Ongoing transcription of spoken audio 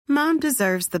Mom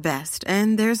deserves the best,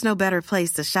 and there's no better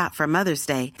place to shop for Mother's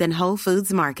Day than Whole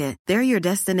Foods Market. They're your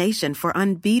destination for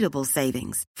unbeatable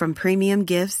savings, from premium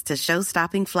gifts to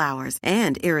show-stopping flowers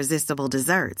and irresistible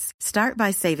desserts. Start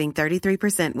by saving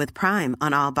 33% with Prime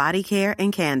on all body care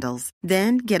and candles.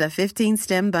 Then get a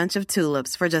 15-stem bunch of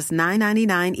tulips for just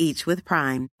 $9.99 each with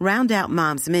Prime. Round out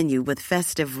Mom's menu with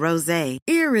festive rosé,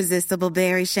 irresistible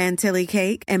berry chantilly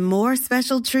cake, and more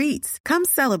special treats. Come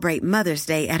celebrate Mother's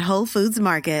Day at Whole Foods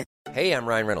Market. Hey, I'm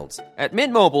Ryan Reynolds. At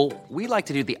Mint Mobile, we like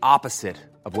to do the opposite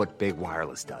of what Big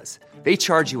Wireless does. They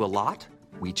charge you a lot,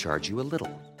 we charge you a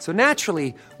little. So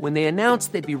naturally, when they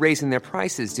announced they'd be raising their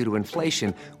prices due to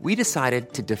inflation, we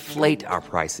decided to deflate our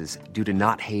prices due to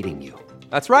not hating you.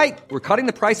 That's right. We're cutting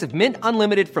the price of Mint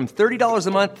Unlimited from $30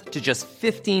 a month to just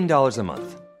 $15 a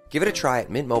month. Give it a try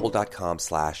at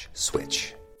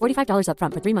mintmobile.com/switch. $45 up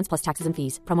front for 3 months plus taxes and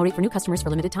fees. Promo rate for new customers for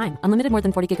limited time. Unlimited more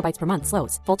than 40 gigabytes per month.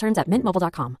 Slows full terms at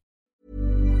mintmobile.com.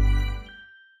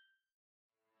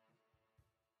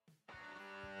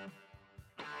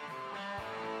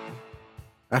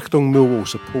 Achtung Millwall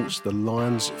supports the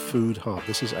Lions Food Hub.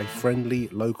 This is a friendly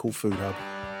local food hub.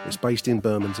 It's based in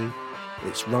Bermondsey.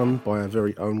 It's run by our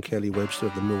very own Kelly Webster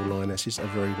of the Mill Lionesses, a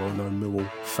very well-known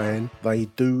Millwall fan. They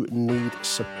do need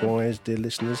supplies, dear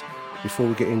listeners. Before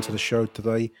we get into the show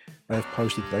today, they have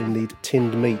posted they need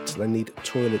tinned meat, they need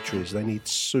toiletries, they need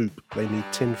soup, they need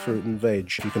tinned fruit and veg.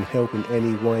 If you can help in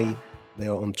any way, they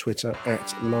are on Twitter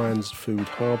at Lions Food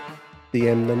Hub.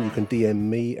 DM them. You can DM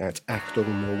me at Achtung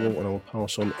Millwall, and I'll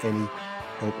pass on any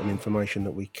help and information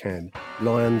that we can.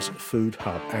 Lions Food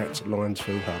Hub at Lions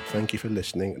Food Hub. Thank you for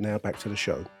listening. Now back to the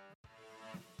show.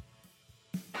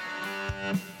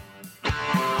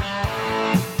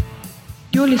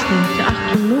 You're listening to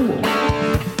Achtung Millwall,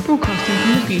 broadcasting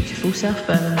from the beautiful South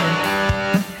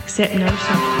Birmingham. Accept no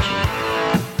substitute.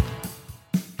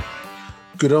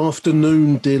 Good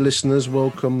afternoon, dear listeners.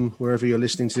 Welcome wherever you're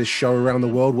listening to this show around the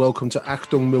world. Welcome to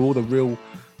Achtung Millwall, the real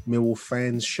Millwall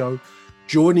fans show.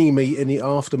 Joining me in the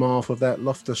aftermath of that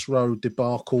Loftus Road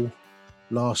debacle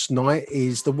last night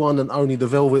is the one and only, the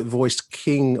velvet-voiced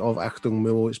king of Achtung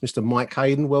Millwall. It's Mr. Mike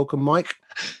Hayden. Welcome, Mike.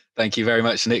 Thank you very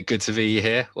much, Nick. Good to be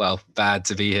here. Well, bad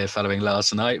to be here following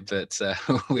last night, but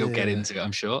we'll get into it,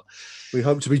 I'm sure. We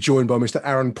hope to be joined by Mr.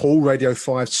 Aaron Paul, Radio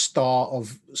 5 star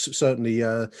of certainly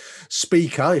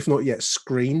speaker, if not yet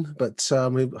screen. But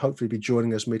he'll hopefully be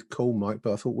joining us mid-call, Mike.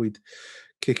 But I thought we'd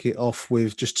kick it off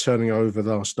with just turning over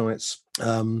last night's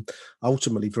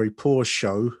ultimately very poor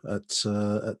show at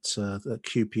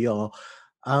QPR.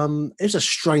 It was a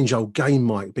strange old game,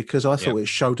 Mike, because I thought it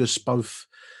showed us both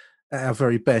at our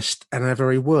very best and our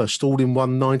very worst, all in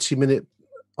one 90-minute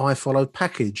I-followed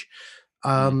package.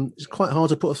 It's quite hard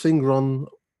to put a finger on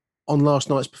last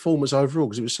night's performance overall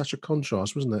because it was such a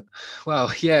contrast, wasn't it? Well,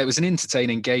 yeah, it was an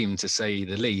entertaining game to say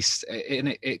the least.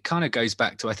 And it kind of goes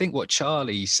back to, I think, what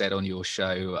Charlie said on your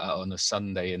show on a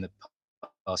Sunday in the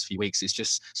past few weeks. It's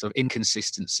just sort of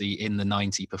inconsistency in the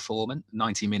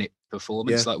 90-minute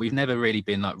performance. Like, we've never really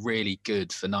been like really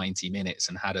good for 90 minutes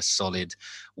and had a solid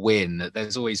win.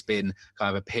 There's always been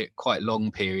kind of quite long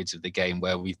periods of the game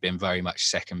where we've been very much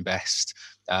second best.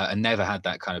 And never had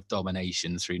that kind of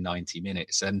domination through 90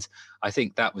 minutes. And I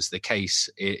think that was the case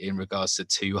in regards to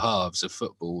two halves of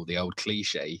football, the old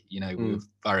cliche. You know, we were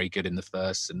very good in the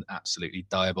first and absolutely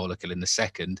diabolical in the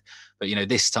second. But, you know,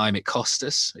 this time it cost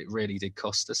us. It really did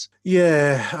cost us.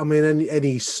 Yeah, I mean,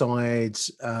 any side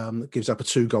that gives up a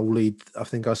 2-goal lead, I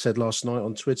think I said last night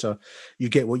on Twitter, you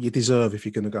get what you deserve if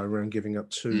you're going to go around giving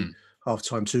up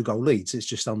half-time 2-goal leads. It's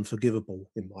just unforgivable,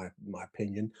 in my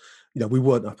opinion. You know, we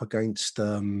weren't up against,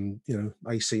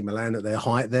 AC Milan at their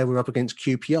height there. We were up against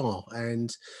QPR,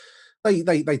 and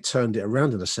they turned it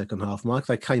around in the second half, Mike.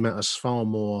 They came at us far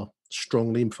more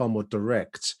strongly and far more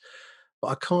direct. But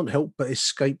I can't help but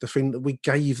escape the thing that we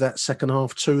gave that second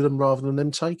half to them rather than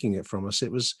them taking it from us.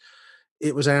 It was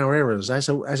our errors, as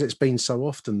it's been so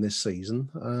often this season,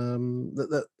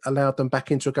 that allowed them back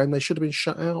into a game they should have been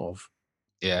shut out of.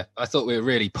 Yeah, I thought we were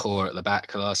really poor at the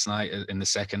back last night in the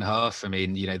second half. I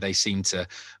mean, you know, they seemed to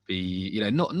be, you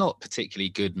know, not particularly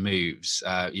good moves,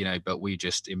 but we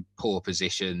just in poor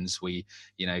positions. We,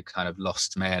 you know, kind of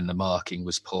lost men. The marking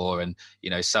was poor, and,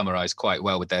 you know, summarised quite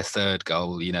well with their third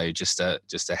goal. You know, just a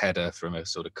header from a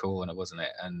sort of corner, wasn't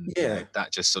it? And you know,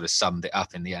 that just sort of summed it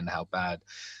up in the end how bad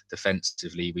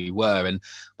defensively we were.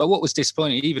 But what was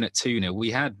disappointing, even at 2-0,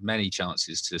 we had many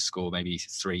chances to score maybe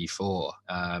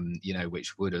 3-4,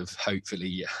 which would have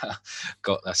hopefully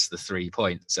got us the 3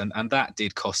 points. And that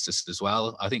did cost us as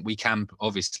well. I think we can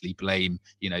obviously blame,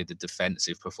 the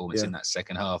defensive performance in that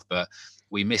second half, but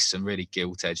we missed some really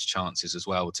gilt-edged chances as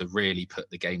well to really put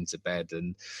the game to bed.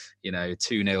 And,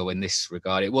 2-0 in this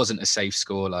regard, it wasn't a safe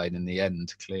scoreline in the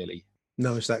end, clearly.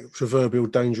 No, it's that proverbial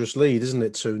dangerous lead, isn't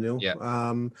it? 2-0. Yeah.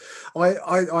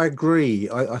 I agree.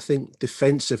 I think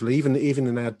defensively, even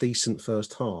in our decent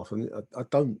first half, and I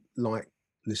don't like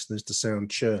listeners to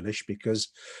sound churlish because,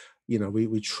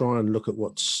 we try and look at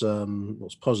what's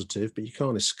positive, but you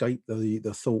can't escape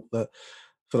the thought that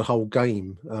for the whole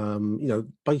game,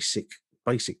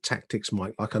 basic tactics,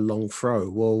 Mike, like a long throw.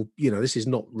 Well, this is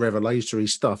not revelatory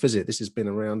stuff, is it? This has been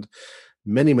around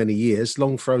many, many years,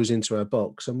 long throws into our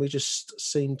box, and we just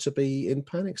seem to be in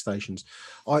panic stations.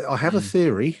 I have a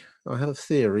theory.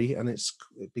 And it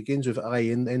begins with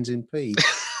A and ends in P.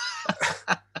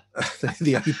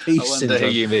 The AP syndrome. I wonder who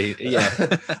you mean.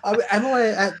 Yeah.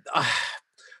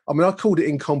 I called it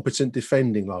incompetent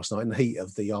defending last night in the heat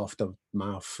of the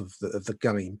aftermath of the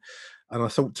game, and I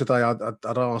thought today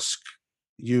I'd ask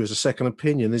you as a second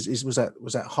opinion. Was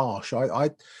that harsh?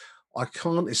 I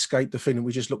can't escape the feeling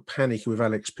we just look panicky with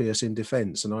Alex Pearce in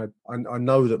defence, and I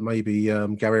know that maybe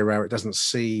Gary Rowett doesn't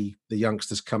see the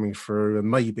youngsters coming through, and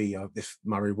maybe if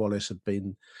Murray Wallace had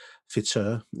been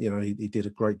fitter, he did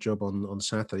a great job on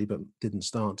Saturday, but didn't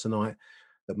start tonight,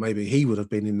 that maybe he would have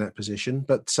been in that position.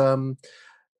 But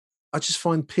I just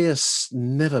find Pearce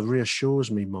never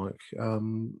reassures me, Mike.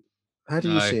 How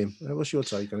do you see him? What's your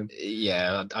take on him?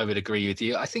 Yeah, I would agree with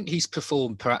you. I think he's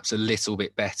performed perhaps a little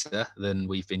bit better than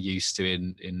we've been used to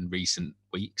in recent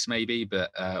weeks, maybe, but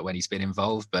when he's been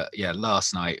involved. But yeah,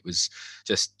 last night was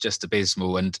just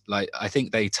abysmal, and I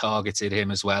think they targeted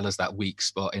him as well as that weak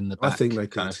spot in the back. I think they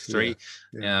kind of three.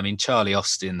 Yeah, I mean, Charlie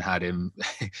Austin had him.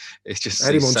 It's just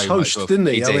had him on so toast, much didn't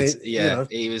he? He did. Yeah,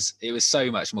 it was so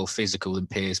much more physical than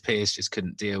Pearce. Pearce just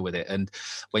couldn't deal with it, and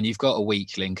when you've got a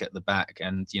weak link at the back,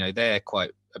 and they're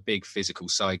quite a big physical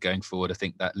side going forward. I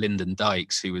think that Lyndon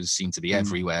Dykes, who seemed to be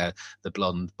everywhere, the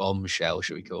blonde bombshell,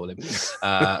 should we call him?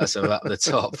 So at the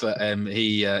top, but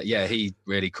he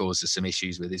really caused us some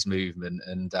issues with his movement,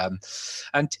 and I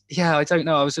don't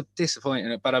know. I was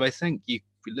disappointed, but I think you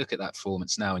look at that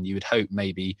performance now, and you would hope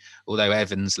maybe, although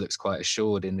Evans looks quite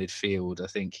assured in midfield, I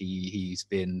think he's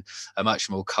been a much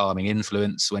more calming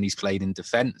influence when he's played in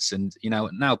defence, and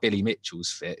now Billy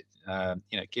Mitchell's fit.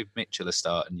 Give Mitchell a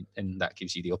start, and that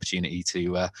gives you the opportunity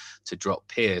to drop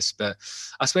Pearce. But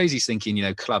I suppose he's thinking,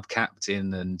 club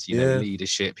captain and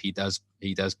leadership. He does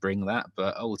bring that,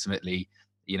 but ultimately,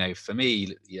 for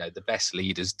me, the best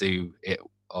leaders do it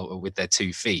with their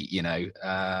 2 feet, and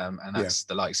that's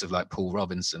the likes of like Paul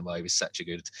Robinson, where he was such a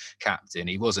good captain.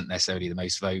 He wasn't necessarily the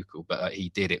most vocal, but he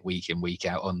did it week in, week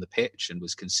out on the pitch and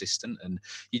was consistent. And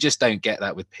you just don't get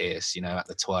that with Pearce, at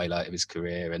the twilight of his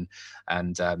career.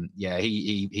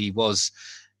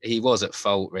 He was at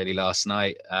fault really last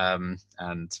night. That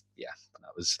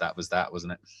was that,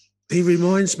 wasn't it? He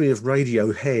reminds me of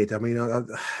Radiohead. I mean,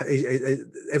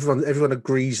 everyone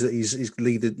agrees that he's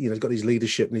leader. He's got his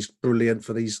leadership and he's brilliant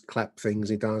for these clap things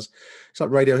he does. It's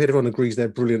like Radiohead. Everyone agrees they're a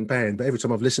brilliant band, but every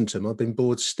time I've listened to them, I've been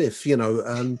bored stiff.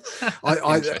 I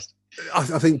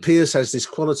think Pearce has this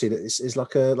quality that is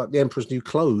like the Emperor's New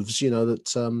Clothes.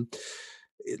 That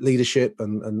leadership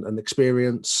and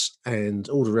experience and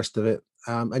all the rest of it.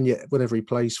 And yet, whenever he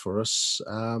plays for us,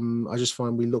 I just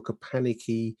find we look a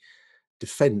panicky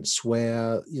defence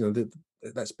where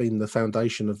that's been the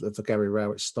foundation of the Gary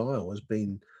Rowett style, has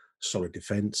been solid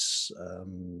defence,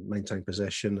 maintain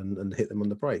possession and hit them on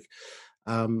the break.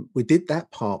 We did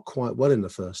that part quite well in the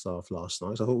first half last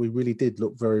night. So I thought we really did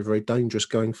look very, very dangerous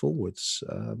going forwards.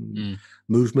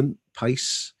 Movement,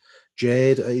 pace,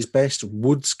 Jed at his best,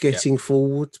 Woods getting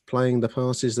forward, playing the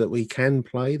passes that we can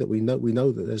play, that we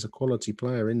know that there's a quality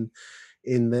player in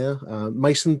there.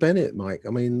 Mason Bennett, Mike. I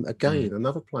mean, again,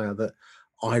 another player that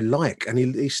I like, and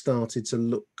he started to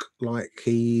look like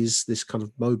he's this kind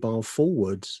of mobile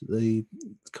forward, the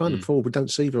kind of forward we don't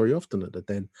see very often at the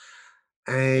Den.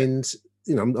 And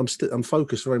I'm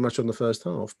focused very much on the first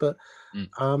half, but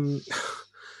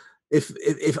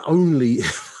if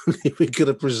if we could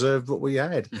have preserved what we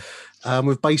had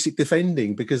with basic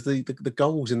defending, because the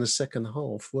goals in the second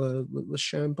half were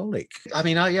shambolic. I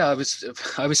mean, I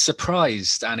was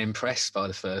surprised and impressed by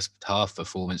the first half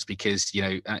performance, because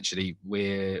actually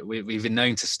we've been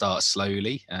known to start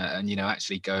slowly and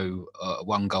actually go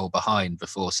one goal behind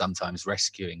before sometimes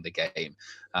rescuing the game.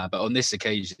 But on this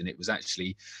occasion, it was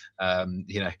actually,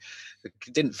 it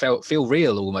didn't feel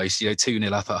real almost.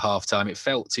 2-0 up at half time. It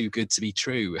felt too good to be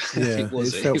true. Yeah,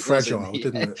 it felt fragile,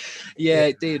 didn't it? Yeah,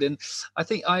 it did. And I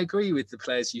think I agree with the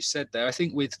players you said there. I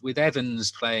think with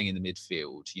Evans playing in the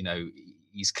midfield,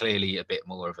 he's clearly a bit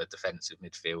more of a defensive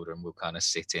midfielder and will kind of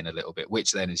sit in a little bit,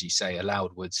 which then, as you say,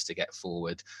 allowed Woods to get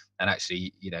forward. And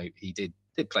actually, he did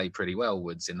play pretty well,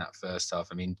 Woods, in that first half.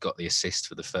 I mean, got the assist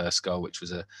for the first goal, which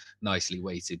was a nicely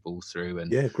weighted ball through.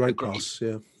 And great pass.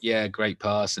 Yeah, great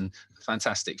pass and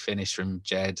fantastic finish from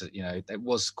Jed. There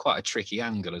was quite a tricky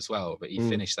angle as well, but he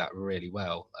finished that really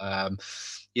well. And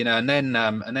then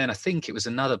I think it was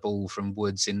another ball from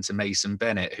Woods into Mason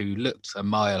Bennett, who looked a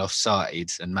mile offside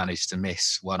and managed to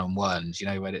miss one-on-one.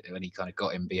 When he kind of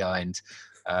got him behind,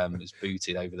 it was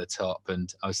booted over the top,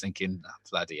 and I was thinking,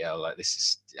 bloody hell,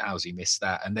 how's he missed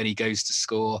that? And then he goes to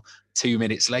score 2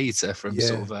 minutes later from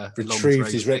sort of a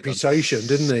retrieved his reputation,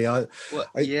 didn't he? Well,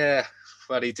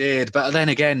 he did. But then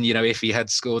again, if he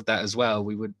had scored that as well,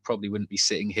 we wouldn't be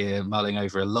sitting here mulling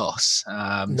over a loss.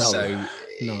 No.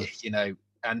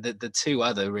 And the two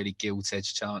other really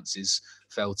gilt-edged chances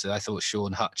fell to, I thought,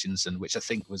 Sean Hutchinson, which I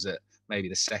think was at maybe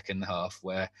the second half,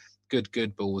 where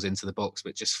good balls into the box,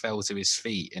 but just fell to his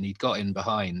feet, and he'd got in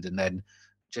behind, and then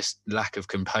just lack of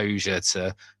composure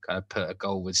to kind of put a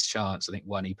goalwards chance. I think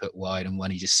one he put wide and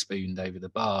one he just spooned over the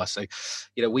bar. So,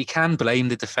 we can blame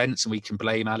the defence and we can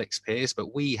blame Alex Pearce,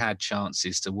 but we had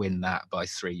chances to win that by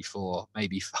 3, 4,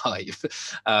 maybe 5.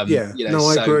 I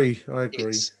agree.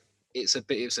 It's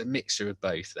a mixture of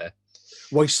both there.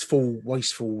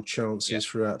 Wasteful chances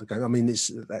throughout the game. I mean,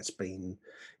 that's been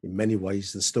in many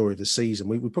ways the story of the season.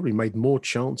 We probably made more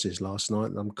chances last night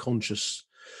than I'm conscious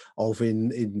of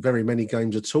in very many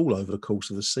games at all over the course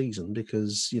of the season,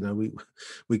 because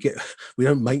we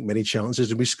don't make many chances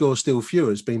and we score still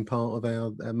fewer. It's been part of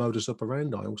our modus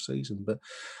operandi all season. But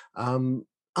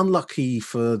unlucky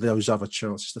for those other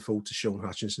chances to fall to Sean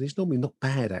Hutchinson. He's normally not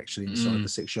bad actually inside the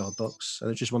 6-yard box,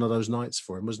 and it's just one of those nights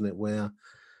for him, wasn't it, where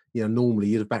normally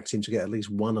you'd have backed him to get at least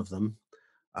one of them.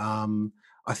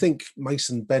 I think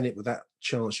Mason Bennett, with that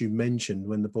chance you mentioned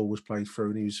when the ball was played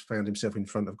through and he found himself in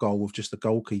front of goal with just the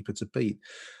goalkeeper to beat.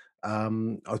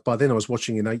 By then I was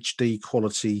watching in HD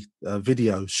quality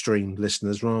video stream,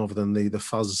 listeners, rather than the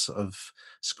fuzz of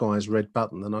Sky's red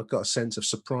button, and I got a sense of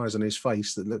surprise on his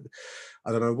face that looked,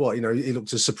 I don't know what, he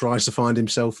looked as surprised to find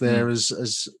himself there as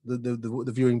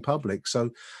the viewing public. So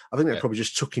I think that probably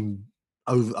just took him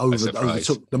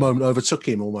overtook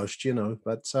him almost,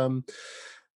 but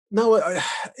no,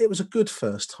 it was a good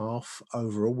first half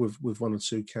overall, with one or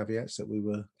two caveats that we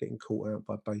were getting caught out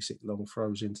by basic long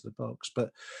throws into the box.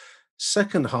 But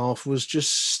second half was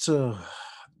just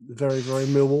very, very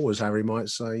Millwall, as Harry might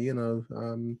say.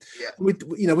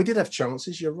 We did have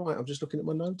chances. You're right. I'm just looking at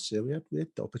my notes here. We had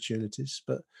opportunities,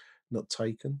 but not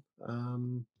taken.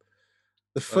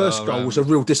 The first goal was a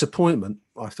real disappointment,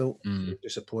 I thought.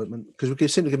 Disappointment, because we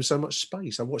seemed to give him so much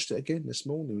space. I watched it again this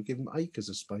morning. We give him acres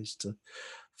of space to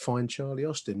find Charlie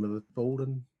Austin with the ball,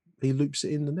 and he loops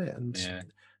it in the net. And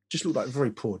just looked like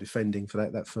very poor defending for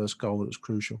that first goal. That was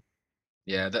crucial.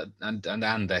 Yeah,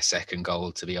 and their second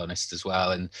goal, to be honest, as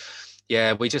well. And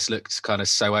we just looked kind of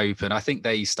so open. I think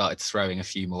they started throwing a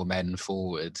few more men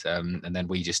forward, and then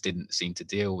we just didn't seem to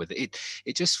deal with it.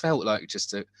 It just felt like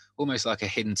almost like a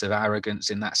hint of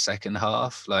arrogance in that second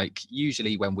half. Like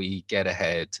usually when we get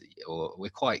ahead, or we're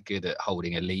quite good at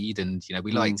holding a lead, and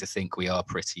we like to think we are a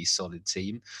pretty solid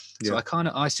team. So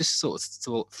I just sort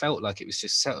of felt like it was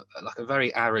just like a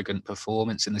very arrogant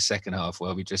performance in the second half,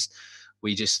 where we just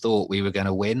thought we were going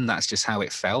to win. That's just how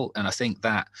it felt. And I think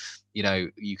that,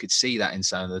 you could see that in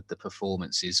some of the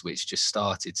performances, which just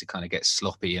started to kind of get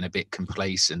sloppy and a bit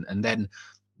complacent. And then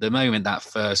the moment that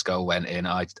first goal went in,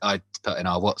 I put in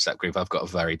our WhatsApp group, I've got a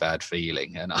very bad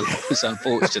feeling. And I was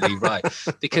unfortunately right,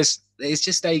 because it's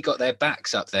just they got their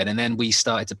backs up then, and then we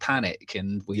started to panic,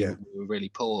 and we were really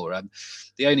poor.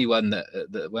 The only one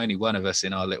only one of us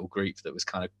in our little group that was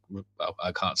kind of, well,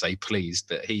 I can't say pleased,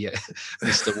 but he,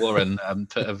 Mr. Warren,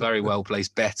 put a very well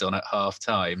placed bet on at half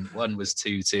time. One was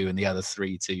 2-2 and the other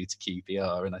 3-2 to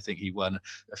QPR, and I think he won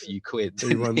a few quid.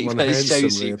 He won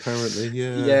handsomely, apparently.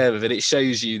 Yeah, but it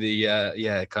shows you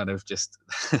kind of just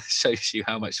shows you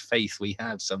how much faith we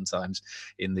have sometimes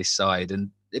in this side.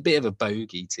 And a bit of a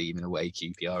bogey team in a way,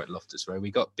 QPR at Loftus Road.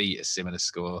 We got beat a similar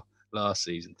score last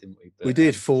season, didn't we? But, we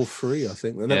did 4-3, I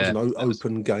think, and that was an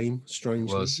open game.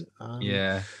 Strangely, it was.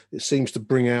 It seems to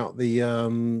bring out the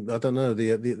I don't know,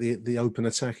 the open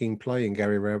attacking play in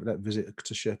Gary Rowett, that visit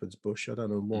to Shepherd's Bush. I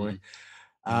don't know why.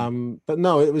 But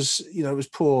no, it was it was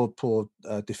poor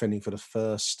defending for the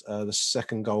first. The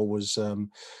second goal was that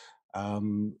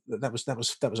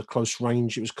was a close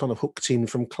range. It was kind of hooked in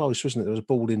from close, wasn't it? There was a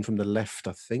ball in from the left,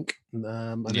 I think. And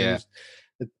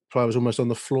the player was almost on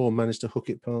the floor, managed to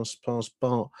hook it past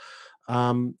Bart.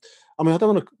 I mean, I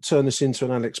don't want to turn this into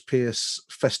an Alex Pearce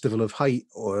festival of hate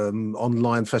or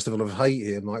online festival of hate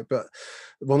here, Mike. But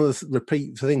one of the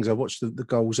repeat things I watched the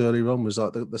goals earlier on was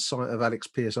like the sight of Alex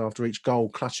Pearce after each goal,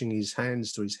 clutching his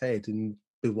hands to his head and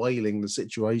bewailing the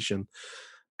situation.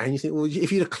 And you think, well,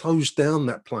 if you'd have closed down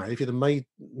that play, if you'd have made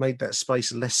that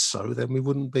space less so, then we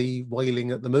wouldn't be wailing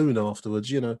at the moon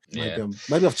afterwards.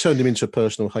 Maybe I've turned him into a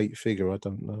personal hate figure. I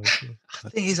don't know. I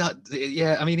think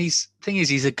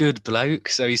he's a good bloke,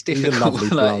 so he's difficult. He's a lovely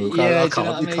bloke. You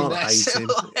can't hate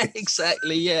him.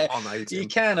 Exactly. Yeah, you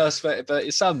can, I suppose,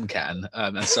 but some can,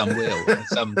 and some will, and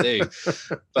some do.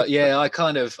 But yeah, I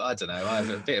don't know. I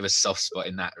have a bit of a soft spot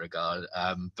in that regard.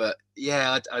 But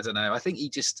yeah, I don't know. I think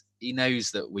he knows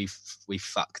that we've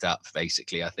fucked up,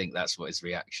 basically. I think that's what his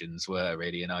reactions were,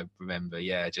 really. And I remember,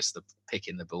 just the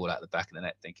picking the ball out the back of the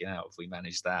net, thinking, if we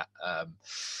managed that.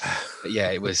 But yeah,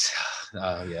 it was.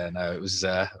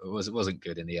 It wasn't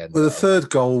good in the end. Well, the third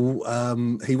goal,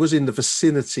 he was in the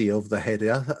vicinity of the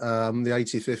header. The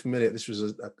 85th minute. This was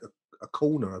a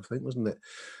corner, I think, wasn't it?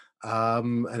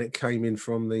 And it came in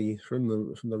from the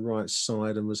right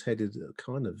side and was headed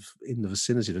kind of in the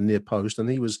vicinity of the near post, and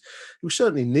he was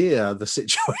certainly near the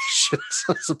situation.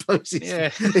 So I suppose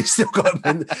he's still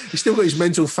got his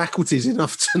mental faculties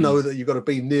enough to know that you've got to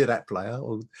be near that player,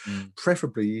 or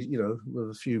preferably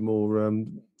with a few more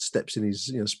steps in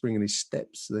his spring in his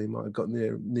steps. They might have got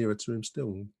nearer to him still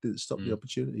and didn't stop the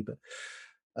opportunity, but.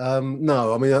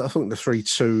 No, I mean, I think the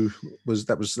 3-2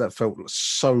 that felt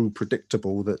so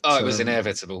predictable that it was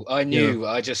inevitable. I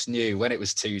just knew when it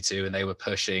was 2-2 and they were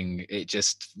pushing.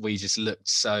 We just looked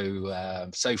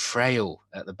so frail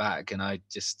at the back, and I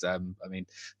mean,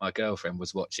 my girlfriend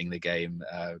was watching the game.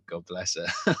 God bless her.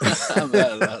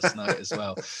 Last night as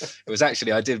well. It was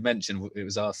actually, I did mention it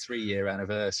was our 3-year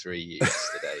anniversary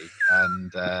yesterday,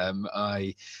 and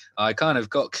I kind of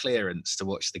got clearance to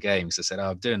watch the game because I said,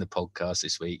 I'm doing the podcast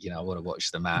this week. I want to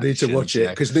watch the match. Need to watch it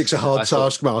because Nick's a hard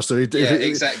taskmaster.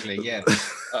 Exactly. Yeah,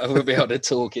 I won't be able to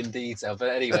talk in detail. But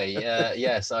anyway,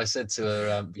 so I said to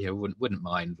her, wouldn't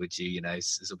mind, would you?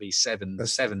 This will be 7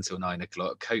 till 9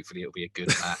 o'clock. Hopefully, it'll be a good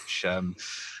match.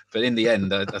 But in the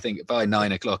end, I think by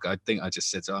 9 o'clock, I just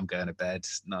said, I'm going to bed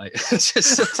tonight.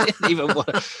 Just didn't even want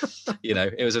to,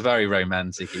 it was a very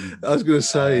romantic evening. I was going to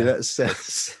say,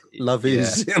 that's love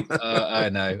is. I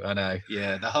know.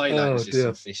 Yeah, the highlight was just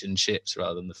some fish and chips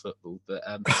rather than the football. But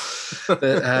I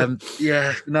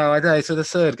know. So the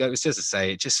third goal, was just to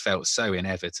say, it just felt so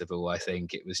inevitable. I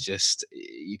think it was just,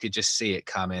 you could just see it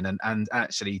coming, and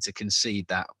actually to concede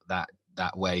that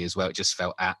way as well, it just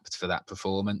felt apt for that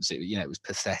performance. It was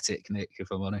pathetic, Nick, if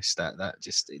I'm honest.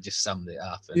 It just summed it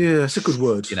up. And, it's a good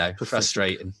word.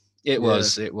 Frustrating. It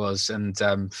was, and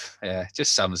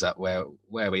just sums up where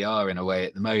we are in a way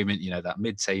at the moment. That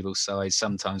mid-table side.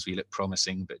 Sometimes we look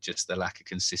promising, but just the lack of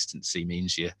consistency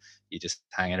means you're just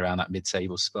hanging around that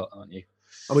mid-table spot, aren't you?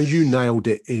 I mean, you nailed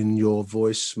it in your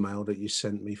voicemail that you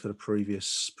sent me for the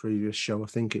previous show. I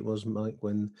think it was, Mike,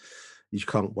 when you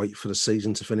can't wait for the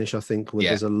season to finish. I think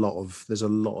there's a lot of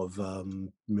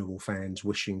Millwall fans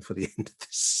wishing for the end of this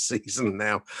season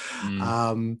now.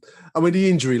 I mean, the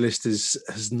injury list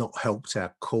has not helped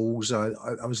our cause. I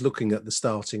was looking at the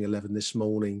starting 11 this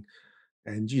morning,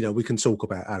 and we can talk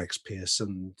about Alex Pearce,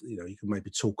 and you can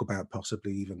maybe talk about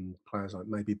possibly even players like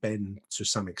maybe Ben to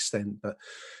some extent, but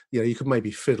you could maybe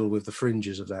fiddle with the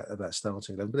fringes of that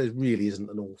starting 11. But there really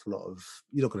isn't an awful lot of.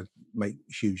 You're not going to make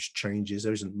huge changes.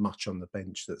 There isn't much on the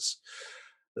bench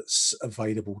that's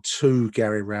available to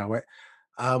Gary Rowett.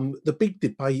 The big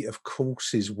debate, of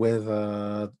course, is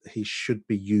whether he should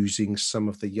be using some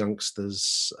of the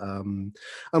youngsters. I'm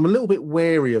a little bit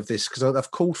wary of this because I've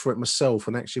called for it myself,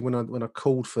 and actually, when I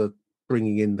called for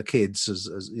bringing in the kids,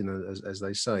 as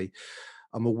they say,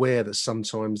 I'm aware that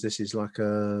sometimes this is like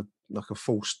a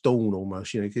false dawn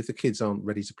almost. If the kids aren't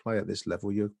ready to play at this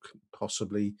level, you're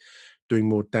possibly doing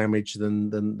more damage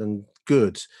than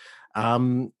good.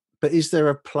 But is there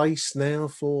a place now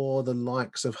for the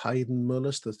likes of Hayden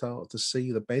Mullis to start to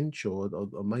see the bench, or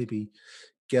maybe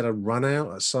get a run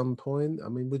out at some point? I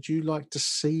mean, would you like to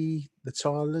see the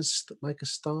Tylers that make a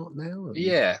start now?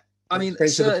 Yeah. I mean,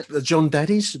 the John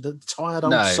Daddies, the tired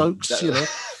old soaks, you know.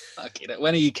 Okay,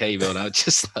 when he came on, I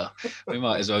just thought I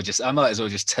might as well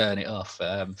just turn it off.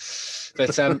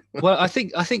 Well, I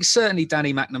think certainly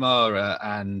Danny McNamara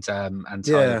and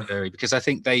Tyler Burey, because I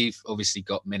think they've obviously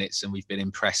got minutes and we've been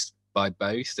impressed by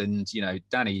both. And you know,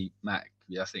 Danny Mac,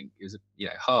 I think it was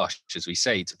harsh, as we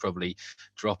say, to probably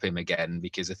drop him again,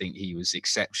 because I think he was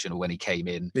exceptional when he came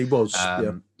in. He was,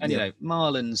 you know,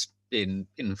 Marlon's been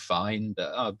fine,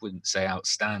 but I wouldn't say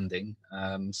outstanding.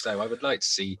 So I would like to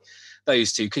see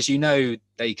those two, because you know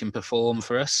they can perform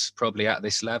for us probably at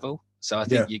this level. So I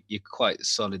think you're quite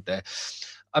solid there.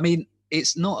 I mean,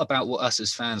 it's not about what us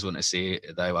as fans want to see,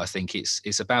 though. I think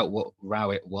it's about what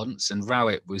Rowett wants, and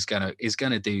Rowett is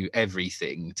gonna do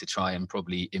everything to try and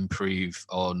probably improve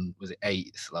on, was it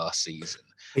 8th last season?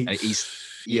 And he's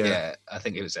I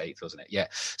think it was 8th, wasn't it? Yeah.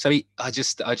 So I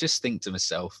just think to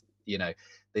myself, you know,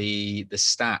 the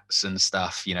stats and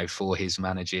stuff, you know, for his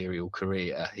managerial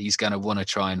career, he's going to want to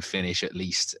try and finish at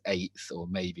least 8th or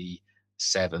maybe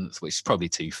 7th, which is probably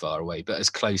too far away, but as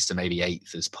close to maybe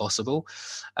 8th as possible.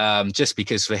 Just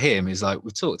because for him, is like,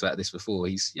 we've talked about this before,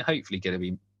 he's hopefully going to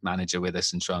be manager with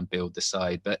us and try and build the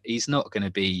side, but he's not going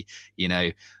to be, you know,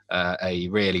 a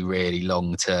really, really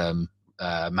long-term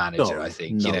manager. I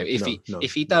think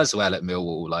if he does well at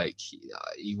Millwall, like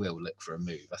he will look for a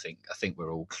move. I think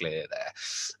we're all clear there.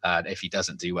 And if he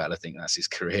doesn't do well, I think that's his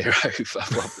career over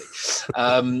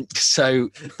probably.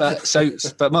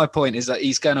 But my point is that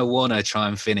he's going to want to try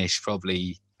and finish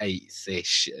probably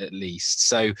 8th-ish at least.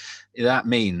 So that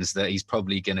means that he's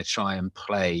probably going to try and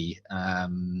play,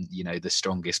 you know, the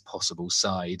strongest possible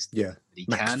side. Yeah, he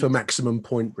can for maximum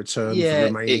point return. For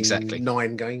the remaining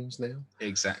 9 games now.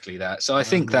 Exactly that. So I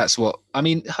think that's what I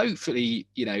mean. Hopefully,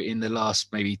 you know, in the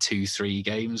last maybe 2-3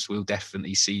 games, we'll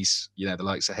definitely see, you know, the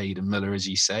likes of Hayden Muller, as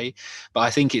you say. But I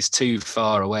think it's too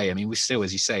far away. I mean, we're still,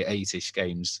 as you say, 8-ish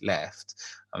games left.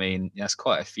 I mean, that's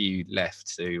quite a few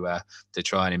left to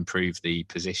try and improve the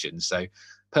position. So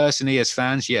personally, as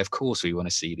fans, of course we want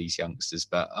to see these youngsters,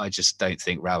 but I just don't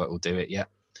think Rowett will do it yet.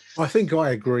 I think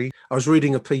I agree. I was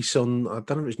reading a piece on, I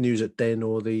don't know if it's News at Den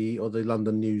or the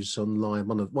London News Online,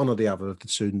 one or the other of the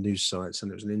 2 news sites, and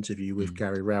it was an interview with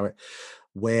Gary Rowett,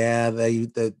 where they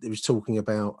was talking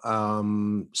about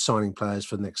signing players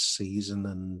for next season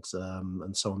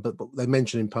and so on. But they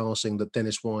mentioned in passing that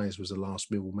Dennis Wise was the last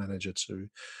Millwall manager to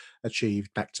achieve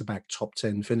back-to-back top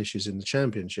 10 finishes in the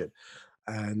Championship,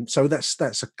 and so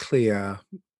that's a clear.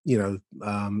 You know,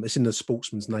 it's in the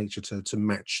sportsman's nature to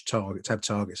match targets, have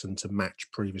targets, and to match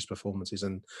previous performances,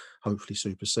 and hopefully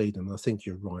supersede them. I think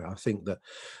you're right. I think that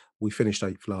we finished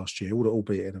 8th last year,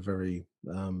 albeit in a very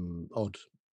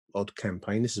odd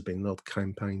campaign. This has been an odd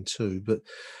campaign too, but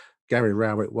Gary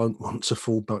Rowett won't want to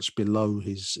fall much below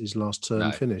his last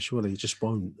term finish, will he? He just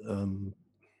won't.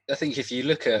 I think if you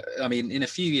look at, I mean, in a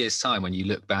few years' time, when you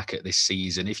look back at this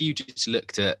season, if you just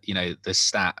looked at, you know, the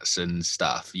stats and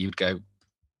stuff, you'd go,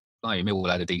 Millwall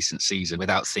had a decent season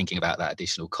without thinking about that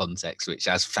additional context, which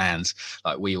as fans,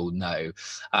 like we all know.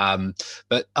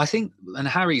 But I think, and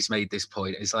Harry's made this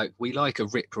point, is like, we like a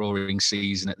rip-roaring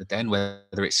season at the Den, whether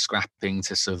it's scrapping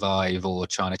to survive or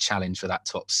trying to challenge for that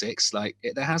top 6. Like,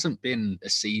 there hasn't been a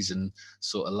season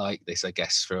sort of like this, I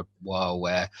guess, for a while,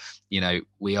 where, you know,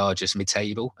 we are just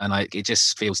mid-table, and it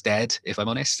just feels dead, if I'm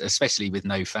honest, especially with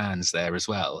no fans there as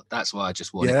well. That's why I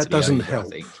just want it to be over, help. I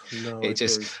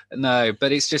think.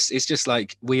 But it's just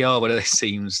like, we are one of those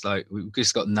teams, like, we've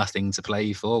just got nothing to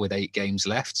play for with 8 games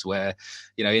left, where,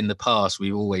 you know, in the past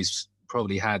we've always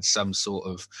probably had some sort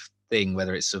of thing,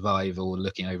 whether it's survival,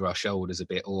 looking over our shoulders a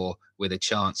bit, or with a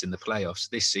chance in the playoffs.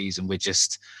 This season we're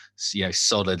just, you know,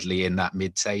 solidly in that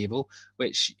mid-table,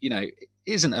 which, you know,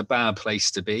 isn't a bad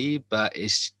place to be, but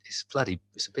it's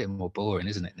a bit more boring,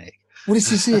 isn't it, Nick? Well,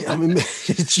 this is it. I mean,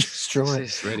 it's just right.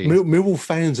 It's really... Millwall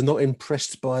fans are not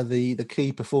impressed by the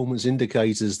key performance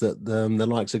indicators that the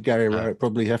likes of Gary Rowett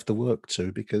probably have to work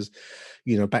to, because,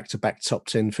 you know, back-to-back top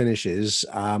 10 finishes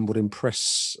would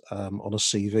impress on a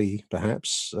CV,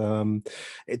 perhaps.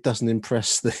 It doesn't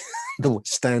impress the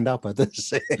stand-upper,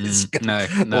 does it? No.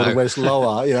 Or the West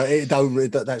Lower. You know,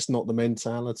 that's not the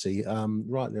mentality,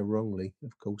 rightly or wrongly,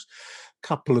 of course.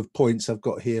 Couple of points I've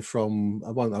got here from, I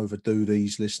won't overdo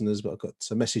these, listeners, but I've got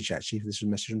a message, actually. This is a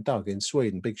message from Doug in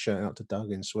Sweden. Big shout out to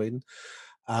Doug in Sweden.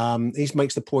 He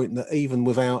makes the point that even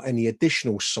without any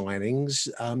additional signings,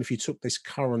 if you took this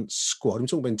current squad, I'm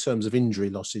talking in terms of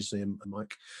injury losses here,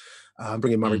 Mike,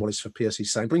 bringing Murray Wallace for PSC,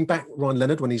 saying bring back Ryan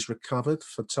Leonard when he's recovered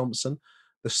for Thompson,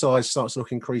 the side starts to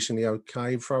look increasingly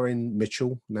okay. Throw in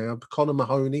Mitchell now, Connor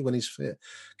Mahoney when he's fit,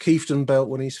 Keefton Belt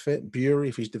when he's fit, Bury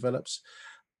if he develops.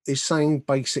 He's saying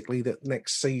basically that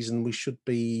next season we should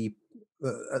be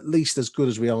at least as good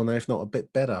as we are now, if not a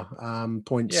bit better.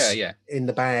 Points in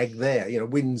the bag there,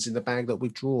 wins in the bag that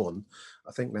we've drawn.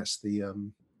 I think that's the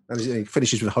and he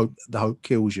finishes with hope. The hope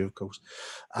kills you, of course.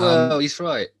 Well, he's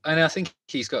right, and I think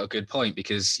he's got a good point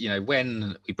because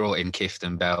when we brought in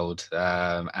Keefton Beld,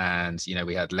 and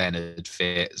we had Leonard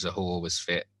fit, Zahor was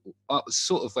fit,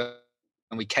 sort of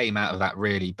when we came out of that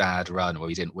really bad run where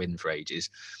we didn't win for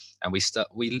ages. And we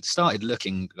started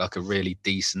looking like a really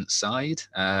decent side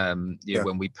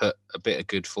when we put a bit of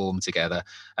good form together.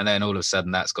 And then all of a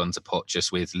sudden that's gone to pot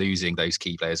just with losing those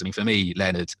key players. I mean, for me,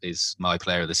 Leonard is my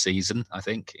player of the season, I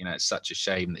think. It's such a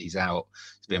shame that he's out.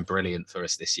 He's been brilliant for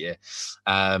us this year.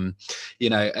 And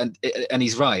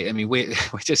he's right. I mean, we're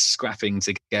just scrapping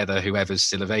together whoever's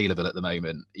still available at the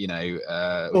moment,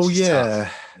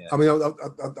 Tough. I mean,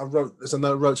 I wrote, as I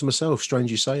know, wrote to myself,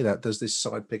 strange you say that, does this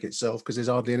side pick itself? Because there's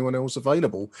hardly anyone else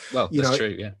available. Well, that's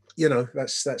true, yeah.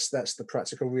 That's the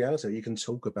practical reality. You can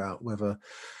talk about whether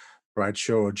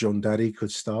Bradshaw or John Daddy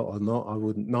could start or not. I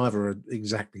wouldn't. Neither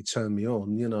exactly turn me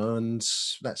on, and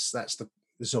that's the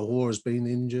Zahor has been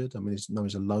injured. I mean, he's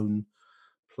a lone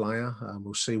player.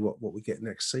 We'll see what we get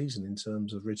next season in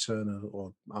terms of return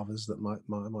or others that might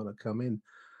have come in.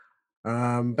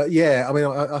 But yeah, I mean,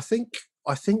 I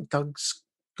think Doug's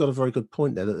got a very good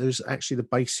point there, that there's actually the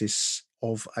basis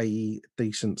of a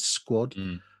decent squad.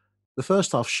 The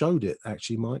first half showed it,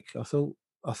 actually, Mike. I thought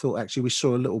actually we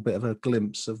saw a little bit of a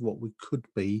glimpse of what we could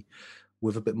be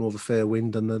with a bit more of a fair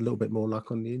wind and a little bit more luck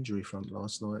on the injury front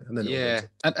last night. And then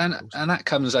and that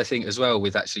comes, I think, as well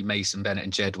with actually Mason Bennett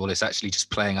and Jed Wallace actually just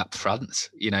playing up front.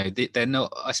 They're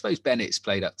not. I suppose Bennett's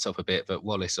played up top a bit, but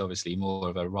Wallace obviously more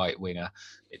of a right winger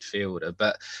midfielder.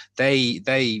 But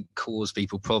they cause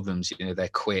people problems. They're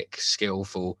quick,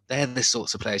 skillful. They're the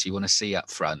sorts of players you want to see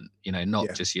up front.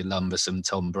 Not just your lumbersome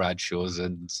Tom Bradshaws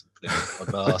and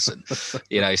Larson.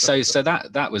 So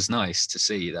that was nice to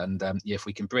see. And if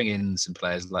we can bring in some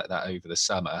players like that over the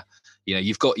summer,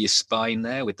 you've got your spine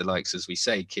there with the likes, as we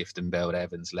say, Keefton Beld,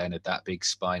 Evans, Leonard, that big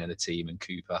spine of the team, and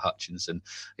Cooper, Hutchinson.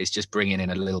 It's just bringing in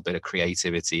a little bit of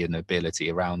creativity and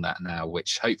ability around that now,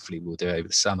 which hopefully we'll do over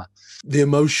the summer. The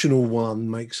emotional one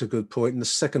makes a good point. In the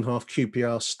second half,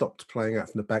 QPR stopped playing out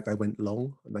from the back. They went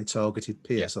long and they targeted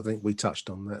Pearce. I think we touched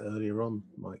on that earlier on,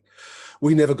 Mike.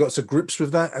 We never got to grips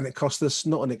with that, and it cost us,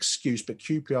 not an excuse, but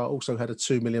QPR also had a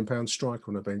 £2 million striker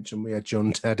on the bench, and we had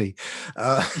John Daddy.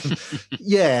 I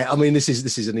mean, this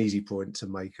is an easy point to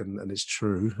make, and it's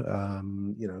true.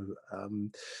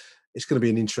 It's going to be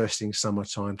an interesting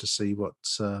summertime to see what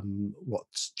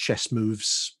chess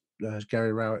moves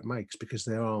Gary Rowett makes, because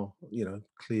there are,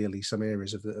 clearly some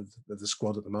areas of the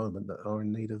squad at the moment that are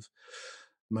in need of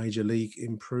major league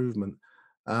improvement.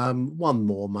 One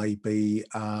more maybe.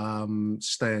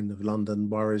 Stan of London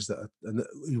worries that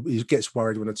he gets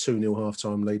worried when a 2-0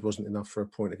 half-time lead wasn't enough for a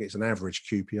point against an average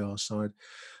QPR side,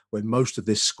 when most of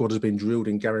this squad has been drilled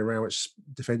in Gary Rowett's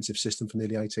defensive system for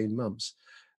nearly 18 months.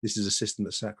 This is a system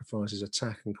that sacrifices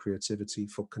attack and creativity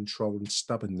for control and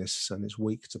stubbornness, and it's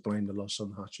weak to blame the loss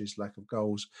on Hutch's lack of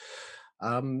goals.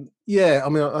 I mean,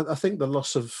 I think the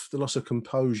loss of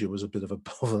composure was a bit of a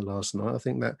bother last night. I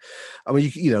think that, I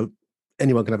mean,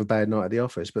 anyone can have a bad night at the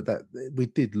office, but that we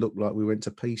did look like we went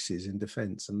to pieces in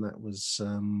defence, and that was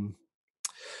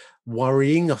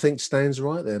worrying. I think Stan's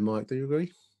right there, Mike. Do you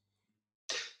agree?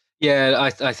 Yeah,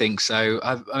 I think so.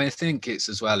 I think it's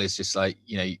as well as just like,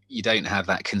 you don't have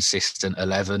that consistent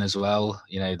 11 as well,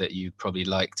 that you probably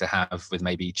like to have, with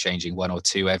maybe changing one or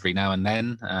two every now and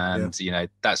then. And,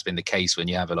 that's been the case when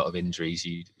you have a lot of injuries.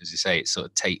 As you say, it's sort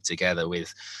of taped together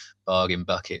with bargain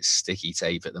buckets, sticky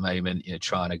tape at the moment,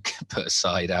 trying to put a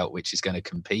side out which is going to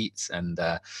compete. And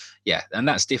and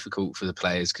that's difficult for the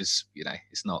players because,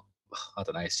 it's not, I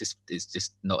don't know, it's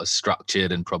just not as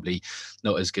structured and probably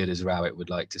not as good as Rowett would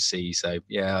like to see. So,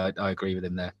 I agree with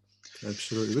him there.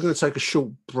 Absolutely. We're going to take a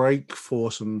short break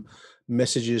for some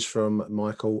messages from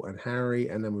Michael and Harry,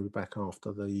 and then we'll be back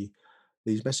after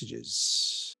these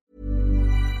messages.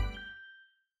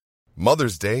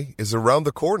 Mother's Day is around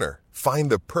the corner. Find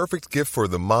the perfect gift for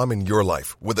the mom in your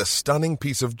life with a stunning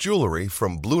piece of jewelry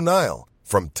from Blue Nile.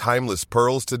 From timeless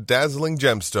pearls to dazzling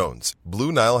gemstones,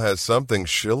 Blue Nile has something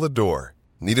she'll adore.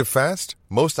 Need it fast?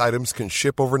 Most items can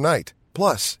ship overnight.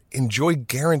 Plus, enjoy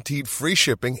guaranteed free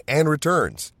shipping and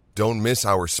returns. Don't miss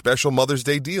our special Mother's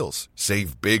Day deals.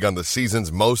 Save big on the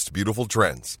season's most beautiful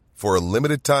trends. For a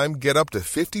limited time, get up to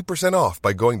 50% off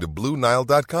by going to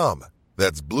BlueNile.com.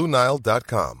 That's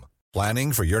BlueNile.com.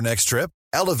 Planning for your next trip?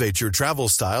 Elevate your travel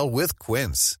style with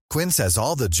Quince. Quince has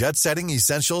all the jet-setting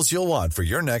essentials you'll want for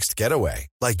your next getaway,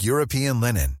 like European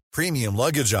linen, premium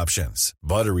luggage options,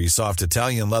 buttery soft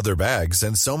Italian leather bags,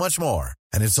 and so much more.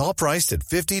 And it's all priced at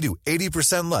 50 to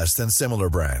 80% less than similar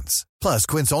brands. Plus,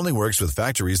 Quince only works with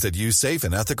factories that use safe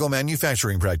and ethical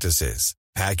manufacturing practices.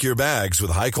 Pack your bags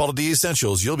with high-quality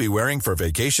essentials you'll be wearing for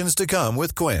vacations to come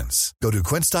with Quince. Go to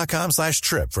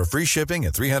quince.com/trip for free shipping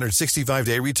and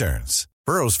 365-day returns.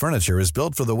 Burrow's furniture is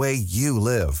built for the way you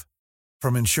live.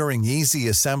 From ensuring easy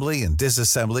assembly and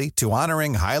disassembly to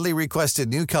honoring highly requested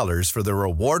new colors for their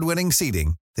award-winning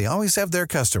seating, they always have their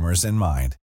customers in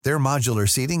mind. Their modular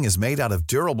seating is made out of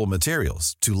durable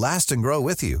materials to last and grow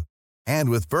with you. And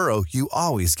with Burrow, you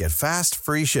always get fast,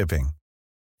 free shipping.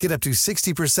 Get up to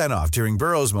 60% off during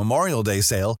Burrow's Memorial Day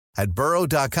sale at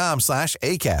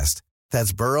burrow.com/ACAST.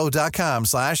 That's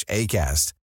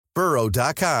burrow.com/ACAST.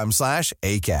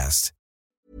 burrow.com/ACAST.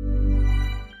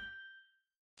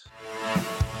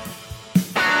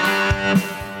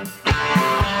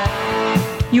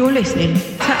 You're listening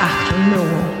to After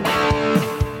Millwall.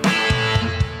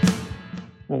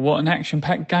 Well, what an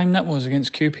action-packed game that was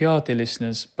against QPR, dear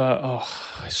listeners. But,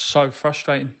 it's so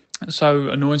frustrating, so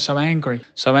annoying, so angry.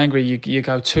 So angry you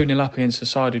go 2-0 up against a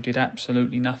side who did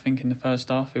absolutely nothing in the first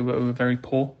half, who were very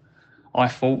poor, I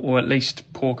thought, or at least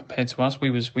poor compared to us.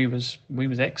 We was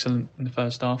excellent in the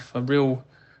first half. A real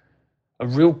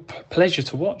pleasure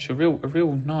to watch, a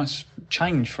real nice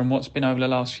change from what's been over the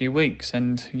last few weeks.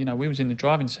 And, we was in the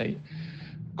driving seat.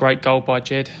 Great goal by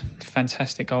Jed,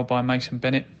 fantastic goal by Mason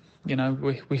Bennett. We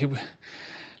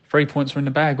 3 points were in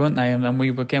the bag, weren't they? And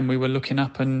we were looking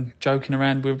up and joking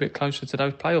around. We were a bit closer to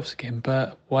those playoffs again.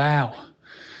 But wow,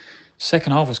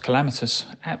 second half was calamitous,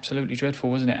 absolutely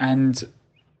dreadful, wasn't it? And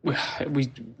we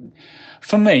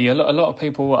for me, a lot of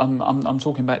people. I'm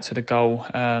talking back to the goal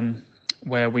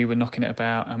where we were knocking it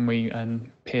about,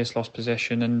 and Pearce lost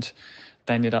possession, and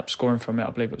they ended up scoring from it.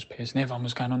 I believe it was Pearce, and everyone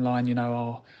was going online,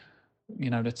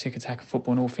 the tick-attack of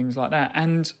football and all things like that.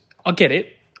 And I get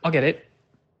it,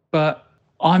 but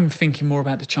I'm thinking more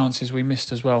about the chances we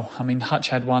missed as well. I mean, Hutch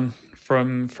had one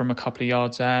from a couple of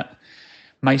yards out.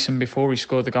 Mason, before he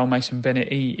scored the goal, Mason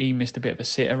Bennett, he missed a bit of a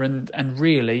sitter. And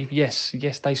really, yes,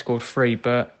 they scored 3,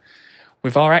 but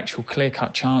with our actual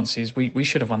clear-cut chances, we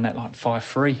should have won that like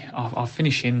 5-3. Our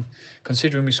finishing,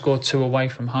 considering we scored 2 away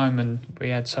from home and we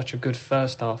had such a good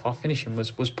first half, our finishing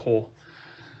was poor.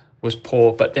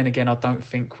 But then again, I don't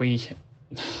think we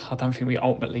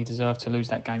ultimately deserve to lose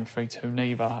that game 3-2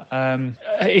 neither.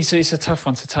 It's a tough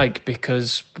one to take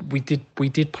because we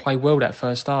did play well that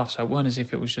first half, so it wasn't as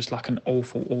if it was just like an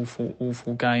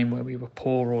awful game where we were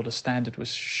poor or the standard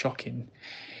was shocking.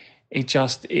 It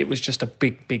was just a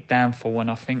big downfall,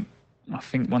 and I think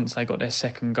once they got their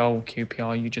second goal,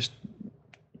 QPR,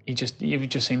 it just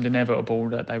seemed inevitable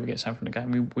that they would get something from the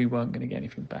game. We weren't going to get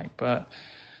anything back, but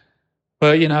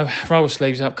roll the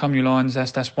sleeves up, come your lines.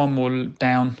 That's one more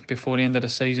down before the end of the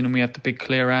season, and we have the big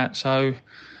clear out. So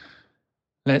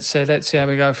let's see how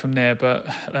we go from there. But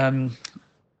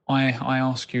I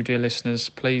ask you, dear listeners,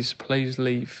 please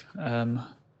leave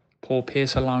poor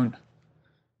Pearce alone.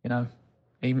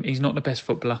 He's not the best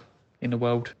footballer in the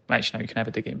world. Actually, no, you can have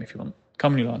a dig at him if you want.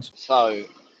 Come on your lines. So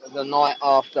the night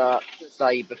after, the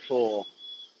day before,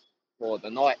 or the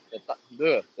day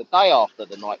after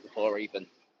the night before even.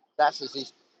 That's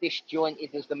as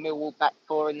disjointed as the Millwall back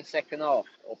 4 in the second half,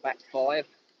 or back 5.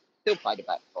 Still played a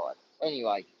back 5.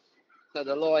 Anyway, so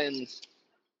the Lions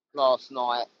last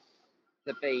night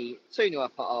to be 2-0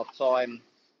 up at half time,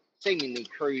 seemingly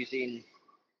cruising,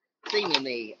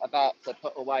 seemingly about to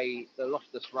put away the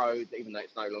Loftus Road, even though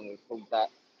it's no longer called that,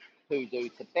 hoodoo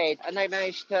to bed, and they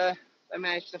managed to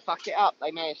fuck it up.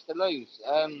 They managed to lose.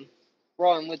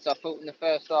 Ryan Woods, I thought in the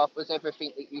first half, was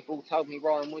everything that you've all told me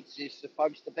Ryan Woods is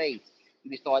supposed to be. He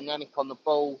was dynamic on the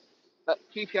ball, but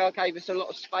QPR gave us a lot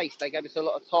of space. They gave us a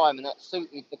lot of time, and that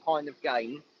suited the kind of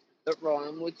game that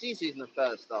Ryan Woods is in the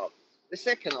first half. The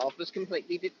second half was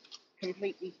completely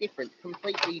different,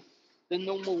 completely the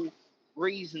normal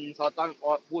reasons I don't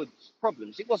like Woods'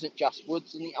 problems. It wasn't just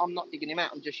Woods, and I'm not digging him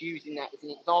out. I'm just using that as an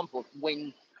example of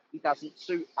when he doesn't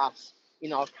suit us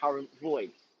in our current void.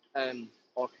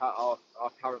 Our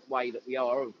current way that we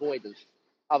are void of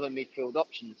other midfield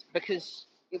options, because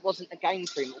it wasn't a game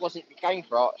for him. It wasn't a game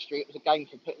for artistry. It was a game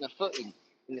for putting a foot in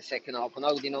the second half and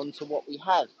holding on to what we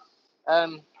had.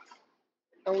 And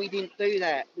we didn't do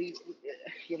that. We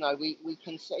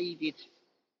conceded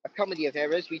a comedy of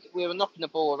errors. We were knocking the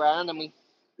ball around, and we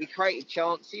created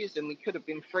chances, and we could have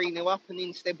been 3-0 up, and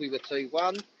instead we were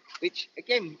 2-1, which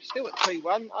again, still at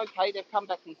 2-1. Okay, they've come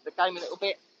back into the game a little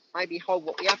bit. Maybe hold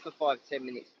what we have for 5-10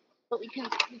 minutes. but we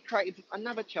created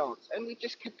another chance, and we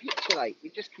just capitulate. We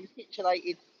just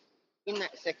capitulated in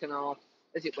that second half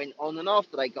as it went on. And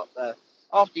after they got the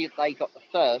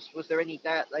first, was there any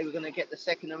doubt they were going to get the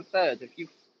second and third? If you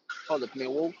followed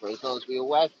Millwall for as long as we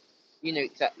all have, you knew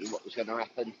exactly what was going to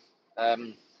happen,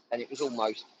 and it was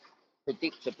almost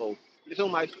predictable. It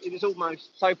was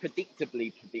almost so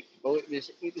predictably predictable.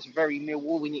 It was very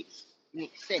Millwall in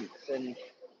its sense, and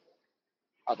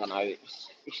I don't know.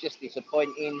 It's just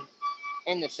disappointing.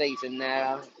 End the season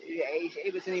now.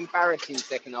 It was an embarrassing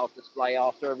second half display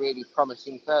after a really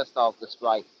promising first half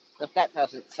display. If that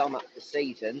doesn't sum up the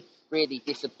season, really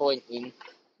disappointing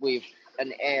with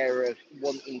an air of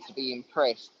wanting to be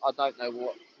impressed. I don't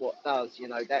know what does. You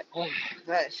know,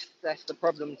 that's the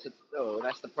problem.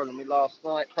 That's the problem with last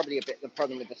night. Probably a bit the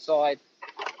problem with the side.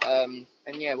 And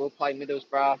yeah, we'll play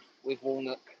Middlesbrough with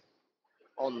Warnock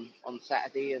on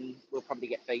Saturday, and we'll probably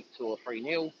get beat 2 or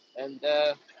 3-0, and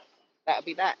that'll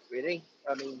be that. Really,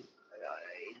 I mean,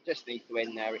 it just needs to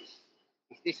end there.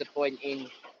 It's disappointing,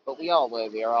 but we are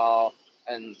where we are,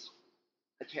 and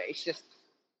it's just.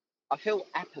 I feel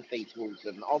apathy towards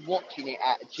them. I'm watching it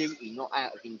out of duty, not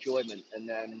out of enjoyment.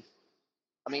 And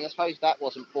I mean, I suppose that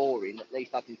wasn't boring. At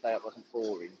least I can say it wasn't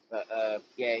boring. But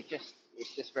yeah, it's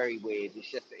just very weird.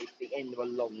 It's the end of a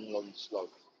long slog.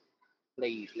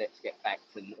 Please, let's get back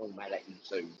to normality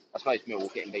soon. I suppose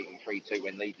Millwall getting beaten 3-2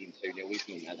 when leading 2-0 is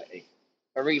normality.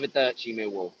 Arrivederci,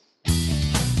 Millwall.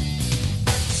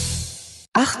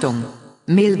 Achtung,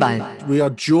 Millwall. We are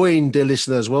joined, dear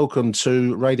listeners. Welcome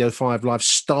to Radio 5 Live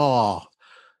Star.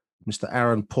 Mr.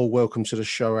 Aaron Paul, welcome to the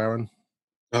show, Aaron.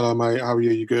 Hello, mate. How are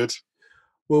you? You good?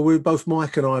 Well, both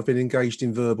Mike and I have been engaged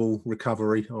in verbal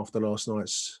recovery after last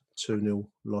night's 2-0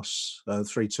 loss,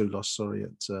 3-2 loss, sorry,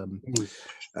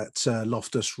 at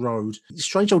Loftus Road.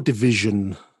 Strange old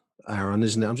division, Aaron,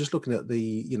 isn't it? I'm just looking at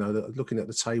looking at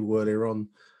the table earlier on,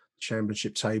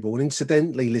 Championship table. And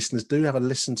incidentally, listeners, do have a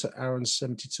listen to Aaron's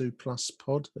 72 Plus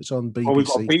pod. It's on BBC. Oh, we've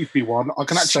got a beefy one. I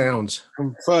can actually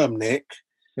confirm, Nick,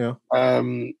 that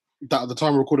at the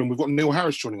time of recording, we've got Neil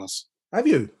Harris joining us. Have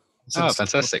you? Oh,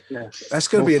 fantastic. Yeah. That's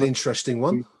going to be an interesting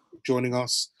one. Joining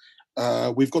us.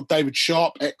 We've got David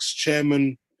Sharp,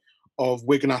 ex-chairman of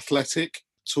Wigan Athletic,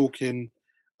 talking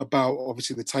about,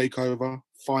 obviously, the takeover.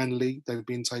 Finally, they've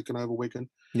been taken over, Wigan.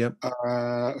 Yep.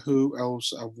 Who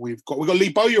else have we've got? We've got Lee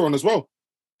Bowyer on as well.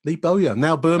 Lee Bowyer,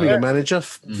 now Birmingham manager,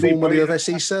 formerly of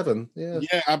SE7. Yeah,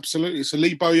 absolutely. So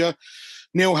Lee Bowyer,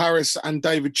 Neil Harris, and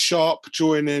David Sharp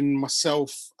joining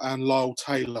myself and Lyle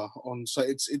Taylor on. So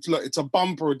it's a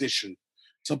bumper edition.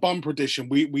 It's a bumper edition.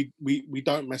 We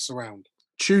don't mess around.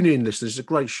 Tune in, listeners. It's a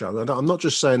great show. And I'm not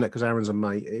just saying that because Aaron's a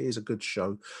mate. It is a good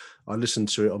show. I listened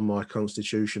to it on my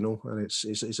Constitutional, and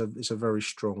it's a very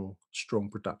strong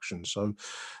production. So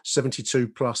 72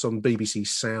 Plus on BBC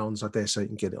Sounds. I dare say you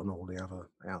can get it on all the other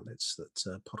outlets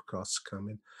that podcasts come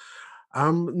in.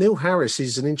 Neil Harris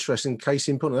is an interesting case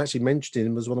in point. I actually mentioned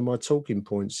him as one of my talking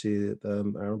points here,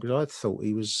 Aaron, because I thought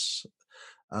he was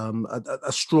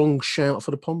a strong shout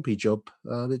for the Pompey job.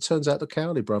 It turns out the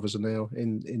Cowley brothers are now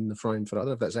in the frame for that. I don't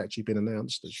know if that's actually been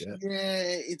announced as yet. Yeah,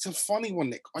 it's a funny one,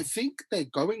 Nick. I think they're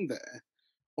going there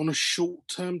on a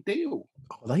short-term deal.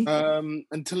 Are they?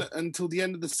 Until the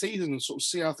end of the season and sort of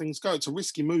see how things go. It's a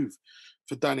risky move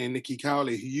for Danny and Nicky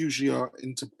Cowley, who usually are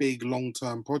into big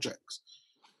long-term projects.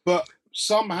 But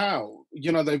somehow,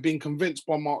 they've been convinced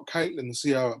by Mark Caitlin, the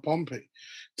CEO at Pompey,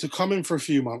 to come in for a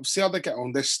few months, see how they get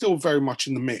on. They're still very much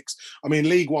in the mix. I mean,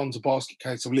 League One's a basket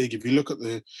case of league. If you look at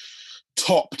the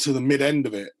top to the mid-end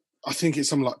of it, I think it's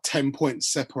something like 10 points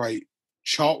separate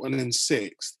Charlton in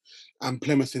 6th and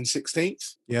Plymouth in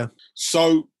 16th. Yeah.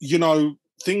 So,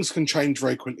 things can change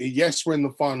very quickly. Yes, we're in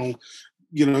the final,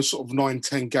 sort of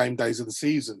 9-10 game days of the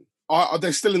season.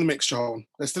 They're still in the mix, Charlton.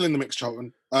 They're still in the mix,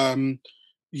 Charlton. I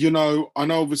know,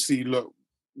 obviously, look,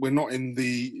 we're not in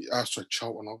the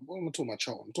Charlton. What am I talking about?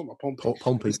 Charlton. I'm talking about Pompey.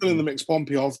 Pompey. We're still in the mix,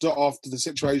 Pompey, after the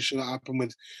situation that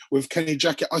happened with Kenny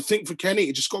Jackett. I think for Kenny,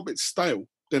 it just got a bit stale,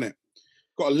 didn't it?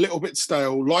 Got a little bit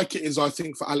stale, like it is, I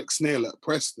think, for Alex Neil at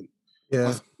Preston.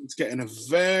 Yeah, it's getting a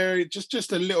very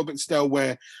just a little bit stale,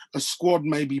 where a squad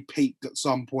maybe peaked at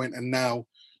some point, and now,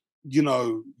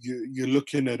 you're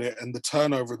looking at it, and the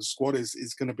turnover of the squad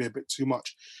is going to be a bit too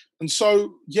much. And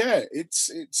so, yeah, it's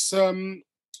going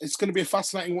to be a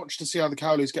fascinating watch to see how the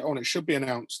Cowleys get on. It should be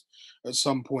announced at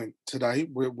some point today.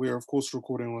 We're of course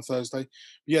recording on a Thursday. But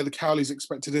yeah, the Cowleys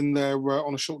expected in there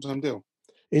on a short-term deal.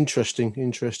 Interesting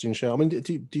show. I mean,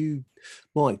 do you,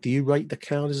 Mike? Do you rate the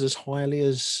Cowleys as highly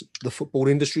as the football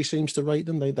industry seems to rate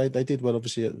them? They did well.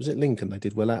 Obviously, was it Lincoln? They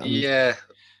did well at them. Yeah,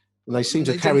 and they seem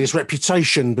to carry this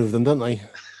reputation with them, don't they?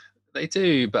 They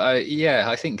do, but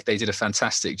I think they did a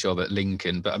fantastic job at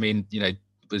Lincoln. But I mean,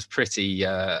 was pretty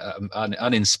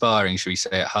uninspiring, should we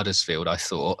say, at Huddersfield, I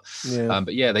thought. Yeah.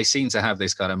 But yeah, they seem to have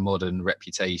this kind of modern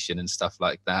reputation and stuff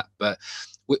like that. But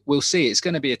we'll see. It's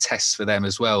going to be a test for them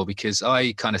as well, because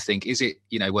I kind of think, is it,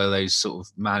 one of those sort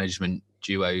of management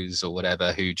duos or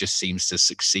whatever who just seems to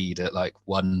succeed at like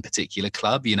one particular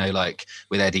club, like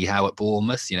with Eddie Howe at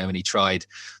Bournemouth, when he tried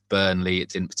Burnley, it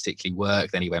didn't particularly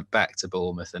work. Then he went back to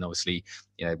Bournemouth, and obviously,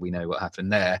 we know what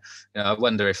happened there. I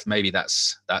wonder if maybe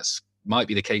that's might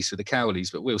be the case with the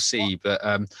Cowleys, but we'll see. But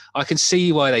I can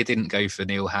see why they didn't go for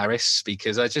Neil Harris,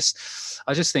 because I just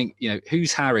think,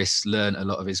 who's Harris learned a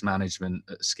lot of his management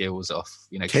skills off,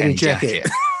 Kenny Jackett.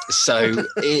 So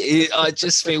it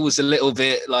just feels a little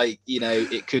bit like,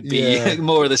 it could be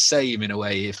more of the same in a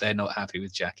way if they're not happy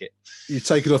with Jackett. You've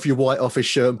taken off your white office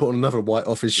shirt and put on another white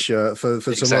office shirt for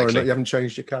tomorrow. You haven't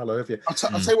changed your colour, have you? I'll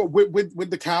tell you what, with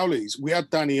the Cowleys, we had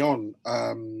Danny on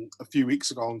a few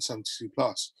weeks ago on 72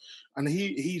 Plus, and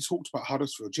he talked about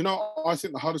Huddersfield. I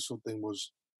think the Huddersfield thing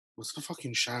was the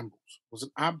fucking shambles. Was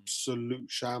an absolute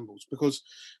shambles, because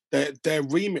their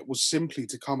remit was simply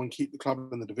to come and keep the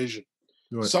club in the division.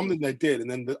 Right. Something they did, and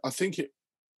then I think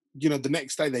the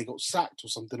next day they got sacked or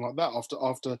something like that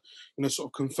after sort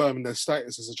of confirming their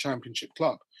status as a championship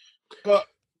club. But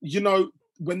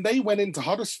when they went into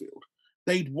Huddersfield,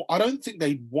 I don't think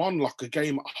they'd won like a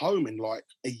game at home in like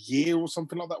a year or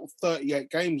something like that, or 38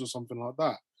 games or something like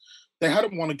that. They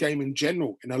hadn't won a game in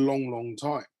general in a long, long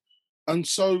time. And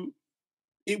so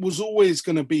it was always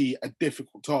going to be a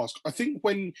difficult task. I think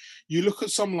when you look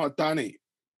at someone like Danny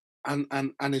and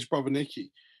his brother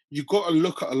Nicky, you've got to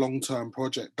look at a long-term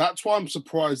project. That's why I'm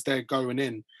surprised they're going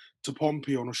in to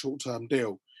Pompey on a short-term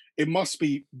deal. It must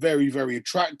be very, very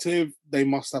attractive. They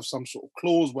must have some sort of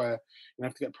clause where you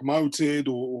have to get promoted,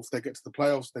 or if they get to the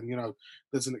playoffs, then,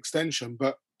 there's an extension.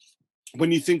 But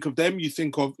when you think of them, you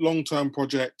think of long-term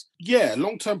project. Yeah,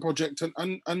 long-term project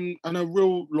and a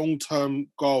real long-term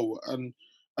goal and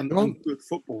good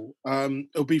football.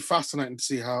 It'll be fascinating to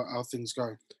see how things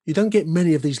go. You don't get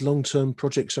many of these long-term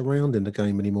projects around in the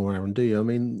game anymore, Aaron, do you? I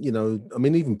mean,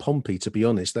 even Pompey, to be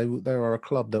honest, they are a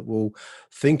club that will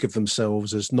think of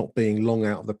themselves as not being long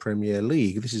out of the Premier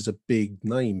League. This is a big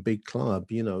name, big club,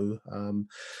 and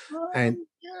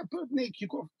yeah, but Nick, you've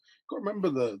got to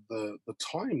remember the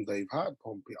time they've had,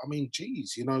 Pompey. I mean,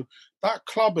 geez, that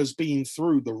club has been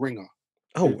through the ringer.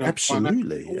 Oh,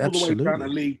 absolutely. All the way down to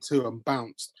League Two and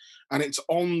bounced. And it's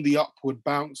on the upward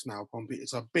bounce now, Pompey.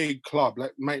 It's a big club.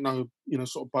 Make no,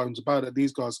 sort of bones about it.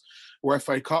 These guys were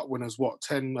FA Cup winners,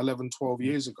 10, 11, 12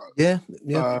 years ago. Yeah.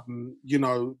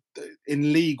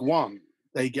 In League One,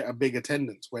 they get a big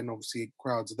attendance when obviously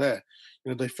crowds are there.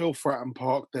 They fill Fratton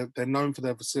Park. They're known for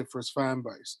their vociferous fan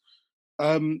base.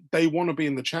 They want to be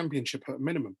in the Championship at a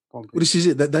minimum. Pompey. Well, this is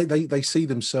it. They see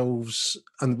themselves,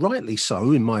 and rightly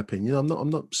so, in my opinion. I'm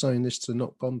not saying this to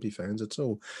knock Pompey fans at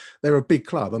all. They're a big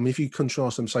club. I mean, if you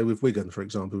contrast them, say, with Wigan, for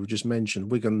example, we just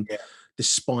mentioned Wigan,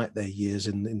 despite their years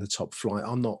in the top flight,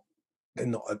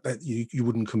 you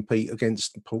wouldn't compete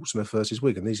against Portsmouth versus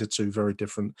Wigan. These are two very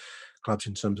different clubs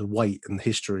in terms of weight and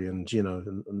history and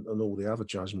and all the other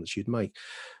judgments you'd make.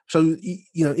 So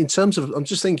in terms of, I'm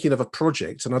just thinking of a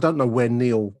project, and I don't know where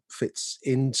Neil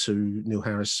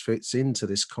Harris fits into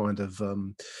this kind of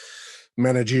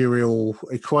managerial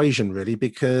equation, really,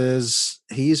 because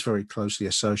he is very closely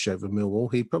associated with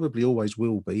Millwall. He probably always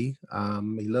will be.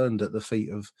 He learned at the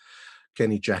feet of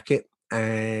Kenny Jackett,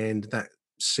 and that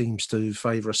seems to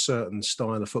favour a certain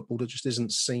style of football that just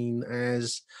isn't seen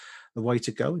as the way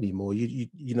to go anymore.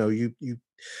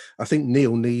 I think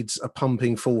Neil needs a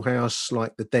pumping full house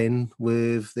like the Den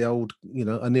with the old,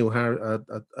 a Neil Harris,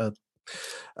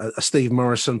 a Steve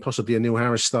Morrison, possibly a Neil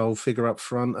Harris style figure up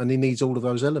front, and he needs all of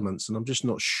those elements. And I'm just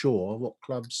not sure what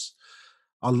clubs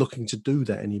are looking to do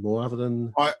that anymore, other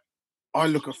than I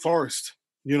look at Forest.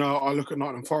 I look at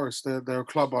Nottingham Forest. They're a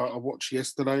club I watched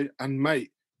yesterday, and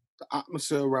mate, the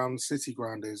atmosphere around City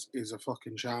Ground is a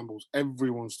fucking shambles.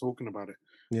 Everyone's talking about it.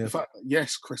 Yeah. In fact,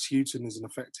 yes, Chris Hughton is an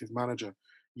effective manager.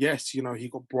 Yes, he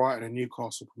got Brighton and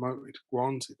Newcastle promoted,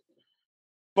 granted.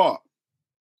 But,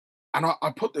 and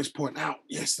I put this point out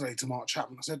yesterday to Mark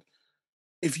Chapman, I said,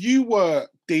 if you were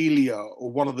Delia or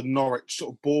one of the Norwich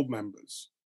sort of board members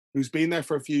who's been there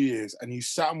for a few years and you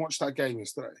sat and watched that game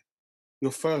yesterday,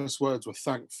 your first words were,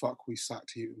 thank fuck we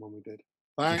sacked Hughton when we did.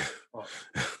 Thank fuck.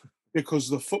 Because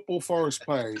the football Forest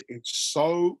play is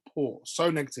so poor, so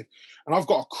negative. And I've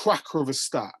got a cracker of a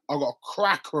stat. For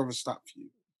you.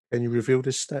 Can you reveal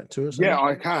this stat to us? Yeah,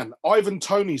 I can. Ivan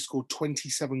Toney scored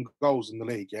 27 goals in the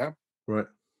league, yeah? Right.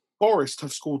 Forest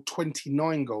have scored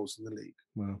 29 goals in the league.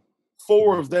 Wow.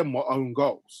 4 of them were own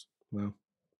goals. Well,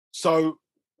 so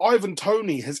Ivan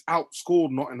Toney has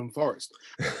outscored Nottingham Forest,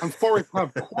 and Forest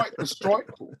have quite the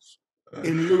strike force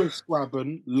in Lewis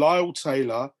Grabban, Lyle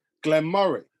Taylor, Glenn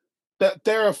Murray. That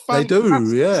they're a they do,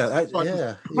 fantastic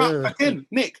yeah. Again,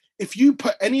 Nick, if you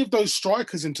put any of those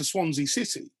strikers into Swansea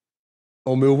City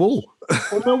or Millwall,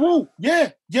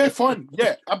 yeah, fine,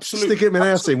 yeah, absolutely. Stick him in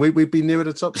our team, we'd be nearer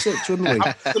the top 6, wouldn't we?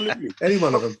 Absolutely, any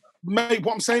one of them. Mate,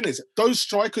 what I'm saying is those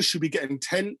strikers should be getting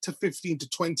 10 to 15 to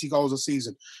 20 goals a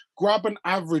season. Grabban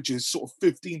averages sort of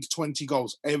 15 to 20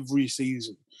 goals every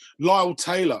season. Lyle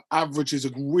Taylor averages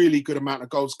a really good amount of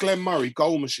goals. Glenn Murray,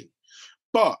 goal machine.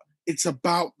 But it's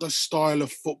about the style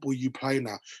of football you play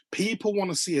now. People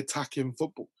want to see attacking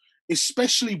football,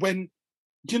 especially when,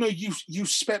 you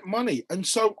spent money. And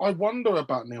so I wonder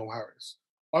about Neil Harris.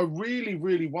 I really,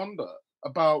 really wonder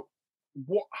about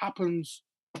what happens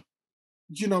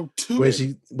where's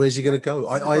he going to go?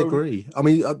 I agree. I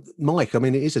mean, Mike,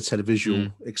 it is a televisual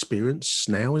experience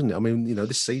now, isn't it? I mean,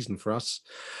 this season for us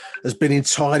has been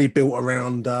entirely built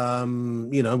around,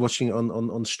 watching it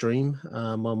on stream,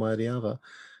 one way or the other.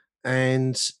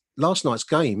 And last night's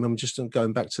game, I'm just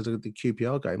going back to the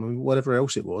QPR game, whatever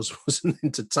else it was an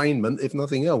entertainment, if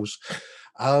nothing else.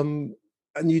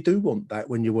 And you do want that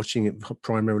when you're watching it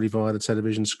primarily via the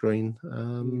television screen.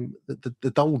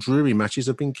 The dull, dreary matches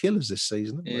have been killers this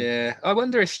season. Yeah, I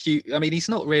wonder if he's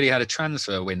not really had a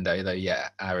transfer window though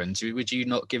yet, Aaron. Would you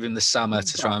not give him the summer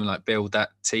to try and build that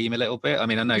team a little bit? I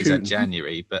mean, I know he's had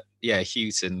January, but yeah,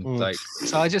 Houghton.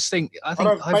 So I just think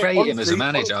I rate him as a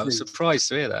manager. I'm surprised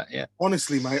to hear that. Yeah,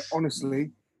 honestly, mate.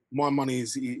 My money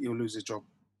is he'll lose his job.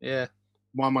 Yeah,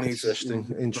 my money is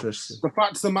interesting. The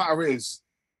fact of the matter is,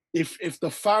 if the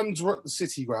fans were at the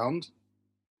City ground,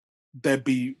 there'd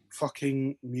be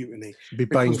fucking mutiny. Be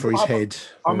banging for his head.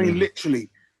 I mean, literally,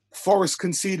 Forest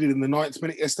conceded in the 9th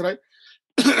minute yesterday.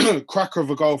 Cracker of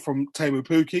a goal from Teemu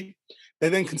Pukki. They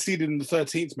then conceded in the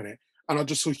 13th minute, and I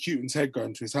just saw Houghton's head go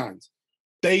into his hands.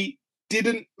 They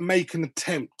didn't make an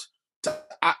attempt to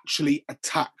actually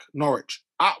attack Norwich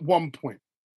at one point.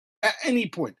 At any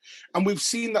point. And we've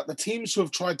seen that the teams who have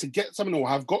tried to get something or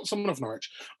have got someone of Norwich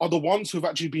are the ones who have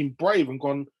actually been brave and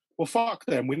gone, well, fuck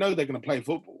them. We know they're going to play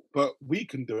football, but we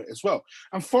can do it as well.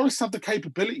 And Forest have the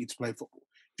capability to play football.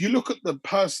 If you look at the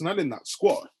personnel in that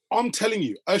squad, I'm telling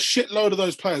you, a shitload of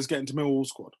those players get into Millwall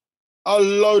squad. A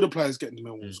load of players get into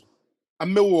Millwall squad.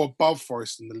 And Millwall above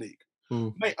Forest in the league.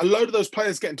 Mate, a load of those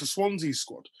players get into Swansea's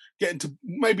squad, get into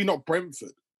maybe not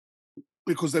Brentford,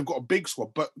 because they've got a big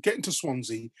squad, but get into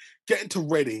Swansea, get into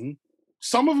Reading.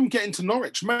 Some of them get into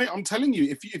Norwich. Mate, I'm telling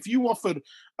you, if you offered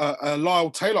Lyle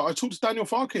Taylor, I talked to Daniel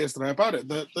Farke yesterday about it,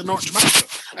 the Norwich manager,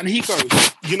 and he goes,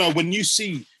 when you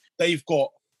see they've got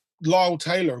Lyle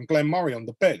Taylor and Glenn Murray on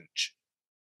the bench,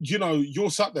 you're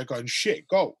sat there going, shit,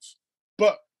 goals.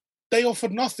 But they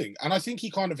offered nothing. And I think he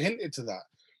kind of hinted to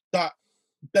that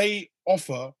they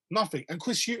offer nothing. And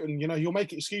Chris Hughton, he'll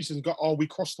make excuses and go, oh, we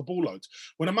crossed the ball loads.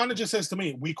 When a manager says to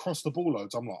me, we crossed the ball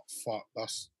loads, I'm like, fuck,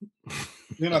 that's...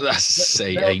 that's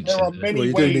ancient. There are many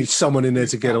you ways do need someone in there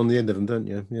to get on the end of them, don't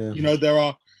you? Yeah. There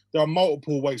are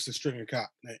multiple ways to string a cat,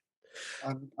 Nick.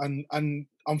 And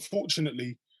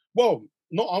unfortunately, well,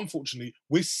 not unfortunately,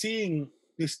 we're seeing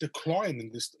this decline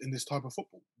in this type of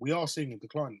football. We are seeing a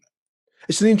decline there.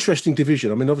 It's an interesting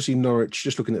division. I mean, obviously Norwich,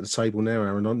 just looking at the table now,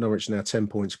 Aaron, Norwich now 10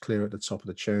 points clear at the top of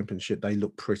the Championship. They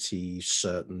look pretty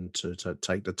certain to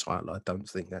take the title. I don't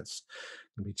think that's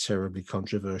going to be a terribly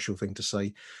controversial thing to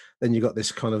say. Then you've got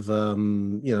this kind of,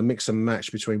 mix and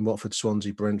match between Watford,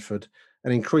 Swansea, Brentford,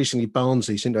 and increasingly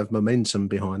Barnsley seem to have momentum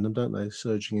behind them, don't they?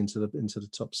 Surging into the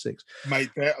top 6. Mate,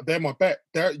 they're my bet.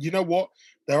 You know what?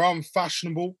 They're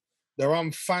unfashionable. They're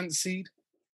unfancied.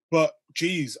 But,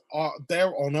 geez,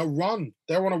 they're on a run.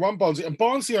 They're on a run, Barnsley. And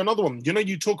Barnsley are another one.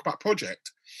 You talk about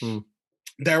Project.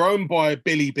 They're owned by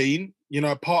Billy Bean,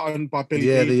 part owned by Billy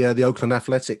Bean. Yeah, the Oakland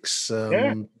Athletics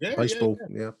baseball.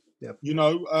 Yeah.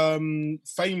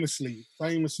 Famously.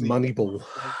 Moneyball.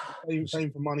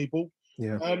 Same for Moneyball.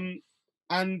 Yeah.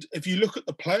 And if you look at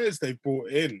the players they've brought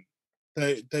in,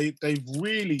 they've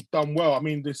really done well. I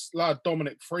mean, this lad,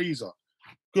 Dominic Freezer,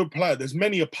 good player. There's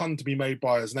many a pun to be made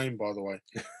by his name, by the way.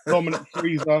 Dominic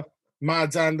Freezer,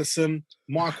 Mads Anderson,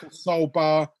 Michael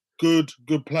Solbauer, good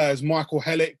players. Michael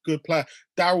Hellick, good player.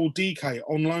 Daryl DK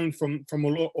on loan from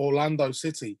Orlando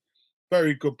City,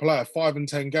 very good player. 5 and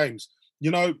 10 games.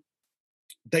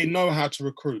 They know how to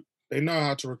recruit.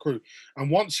 And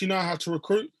once you know how to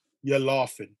recruit, you're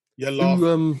laughing.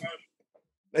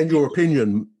 In your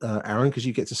opinion, Aaron, because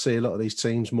you get to see a lot of these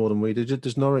teams more than we do,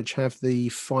 does Norwich have the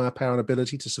firepower and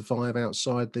ability to survive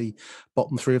outside the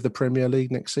bottom three of the Premier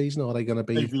League next season? Are they going to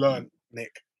be? They've learned,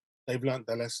 Nick. They've learned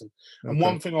their lesson. And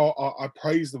one thing I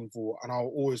praise them for, and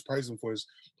I'll always praise them for, is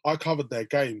I covered their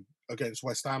game against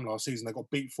West Ham last season. They got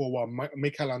beat 4-1.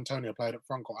 Mikel Antonio played up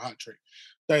front, got a hat-trick.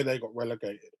 They got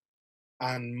relegated.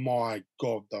 And my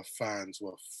God, the fans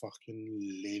were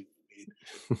fucking livid.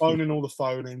 Phoning all the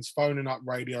phone-ins, phoning up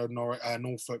Radio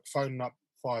Norfolk, phoning up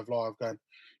 5 Live, going,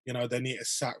 you know, they need to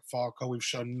sack Farke. We've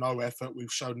shown no effort.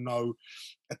 We've shown no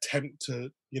attempt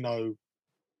to, you know,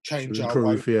 change our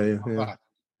way. Yeah.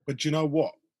 But you know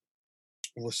what?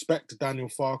 Respect to Daniel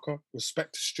Farke,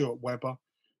 respect to Stuart Webber.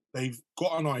 They've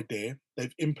got an idea,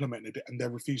 they've implemented it, and they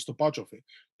refuse to budge off it.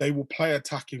 They will play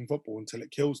attacking football until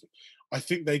it kills them. I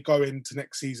think they go into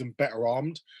next season better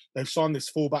armed. They've signed this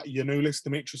fullback, Dimitris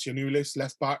Giannoulis,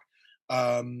 left back,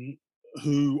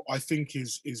 who I think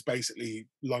is basically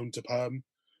loaned to Perm.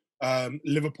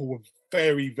 Liverpool were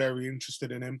very, very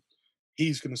interested in him.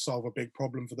 He's going to solve a big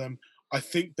problem for them. I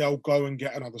think they'll go and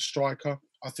get another striker.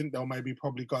 I think they'll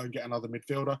probably go and get another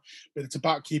midfielder. But it's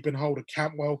about keeping hold of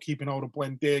Cantwell, keeping hold of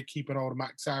Buendia, keeping hold of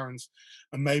Max Aarons,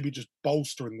 and maybe just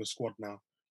bolstering the squad now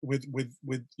with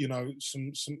you know,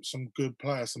 some good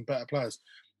players, some better players.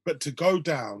 But to go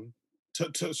down,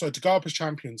 to go up as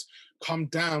champions, come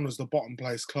down as the bottom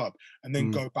place club, and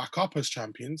then go back up as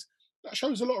champions, that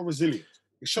shows a lot of resilience.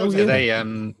 It shows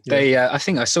I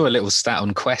think I saw a little stat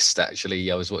on Quest,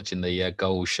 actually. I was watching the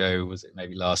goal show, was it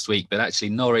maybe last week? But actually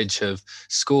Norwich have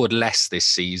scored less this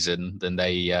season than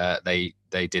they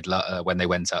did when they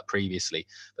went up previously,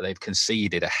 but they've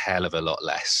conceded a hell of a lot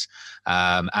less.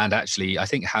 And actually, I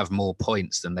think have more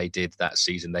points than they did that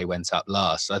season they went up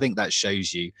last. So I think that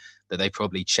shows you that they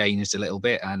probably changed a little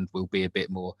bit and will be a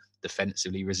bit more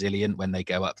defensively resilient when they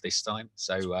go up this time.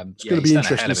 So it's going to be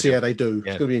interesting to see how they do. It's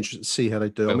going to be interesting to see how they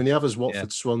do. I mean, the others: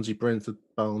 Watford, Swansea, Brentford,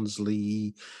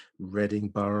 Barnsley, Reading,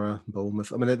 Borough,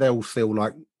 Bournemouth. I mean, they all feel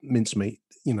like mincemeat,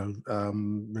 you know,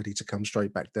 ready to come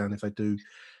straight back down if they do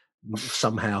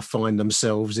somehow find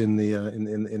themselves in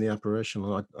the upper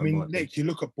echelon. I mean, Nick, you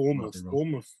look at Bournemouth.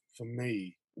 Bournemouth, for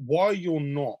me, why you're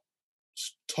not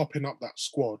topping up that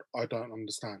squad, I don't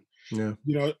understand. Yeah,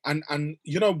 you know, and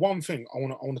you know, one thing I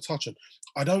want to touch on.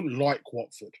 I don't like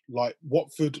Watford. Like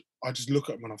Watford, I just look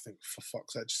at them and I think, for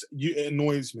fuck's sake, it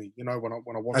annoys me. You know, when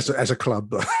I watch as a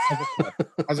club.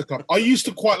 as a club, I used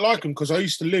to quite like them because I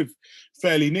used to live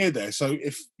fairly near there. So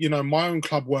if you know my own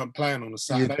club weren't playing on a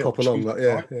Saturday, you'd pop along,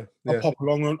 I'd pop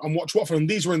along and watch Watford. And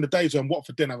these were in the days when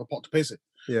Watford didn't have a pot to piss in.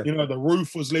 Yeah. You know, the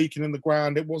roof was leaking in the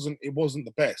ground. It wasn't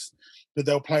the best. But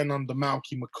they were playing under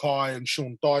Malky Mackay and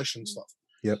Sean Dyche and stuff.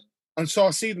 Yep. And so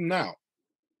I see them now,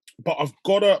 but I've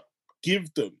got to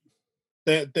give them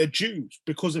their dues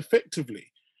because effectively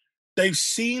they've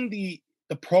seen the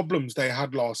problems they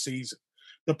had last season.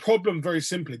 The problem, very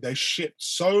simply, they shipped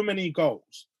so many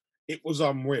goals. It was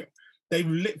unreal.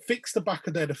 They've fixed the back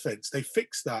of their defence. They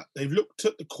fixed that. They've looked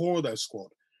at the core of their squad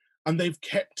and they've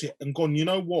kept it and gone, you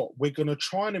know what? We're going to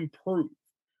try and improve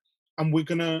and we're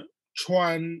going to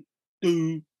try and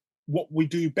do what we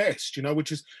do best, you know,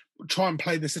 which is try and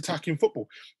play this attacking football.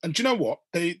 And do you know what?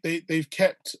 They've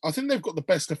kept, I think they've got the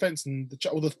best defence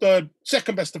or the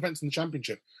second best defence in the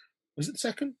Championship. Is it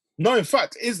second? No, in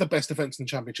fact, it is the best defence in the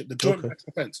Championship, the joint best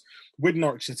defence with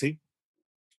Norwich City.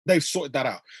 They've sorted that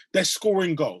out. They're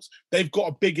scoring goals. They've got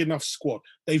a big enough squad.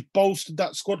 They've bolstered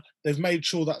that squad. They've made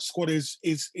sure that squad is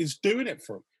doing it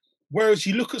for them. Whereas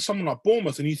you look at someone like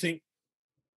Bournemouth and you think,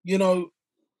 you know,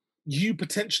 you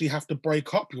potentially have to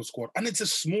break up your squad. And it's a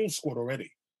small squad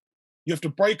already. You have to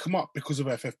break them up because of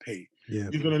FFP. Yeah.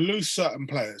 You're going to lose certain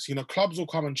players. You know, clubs will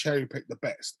come and cherry pick the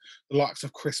best, the likes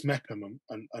of Chris Mepham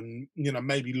and you know,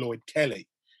 maybe Lloyd Kelly.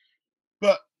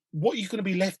 But what are you going to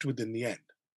be left with in the end?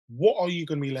 What are you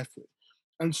going to be left with?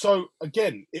 And so,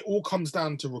 again, it all comes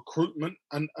down to recruitment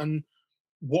and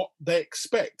what they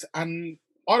expect. And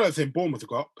I don't think Bournemouth have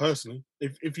got, personally.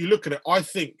 If you look at it, I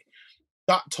think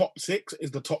that top six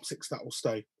is the top six that will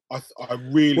stay. I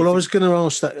really. Well, I was going to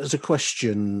ask that as a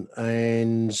question,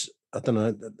 and I don't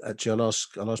know. Actually,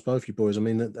 I'll ask both you boys. I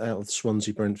mean, out of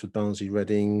Swansea, Brentford, Barnsley,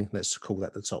 Reading, let's call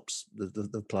that the tops,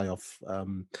 the playoff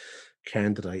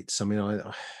candidates. I mean,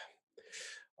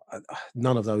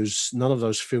 none of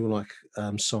those feel like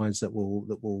sides that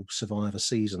will survive a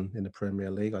season in the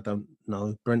Premier League. I don't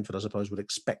know. Brentford, I suppose, would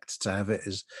expect to have it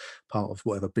as part of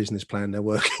whatever business plan they're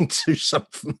working to, some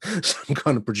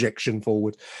kind of projection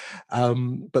forward.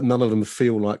 But none of them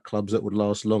feel like clubs that would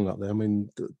last long up there. I mean,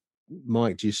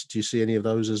 Mike, do you see any of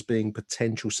those as being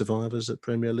potential survivors at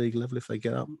Premier League level if they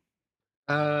get up?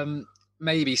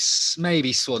 maybe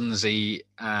Swansea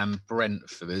and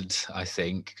Brentford, I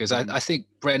think, because I think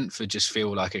Brentford just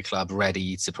feel like a club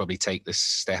ready to probably take the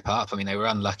step up. I mean, they were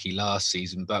unlucky last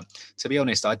season, but to be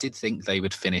honest, I did think they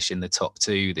would finish in the top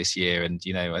 2 this year. And,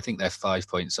 I think they're 5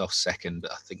 points off second,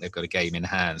 but I think they've got a game in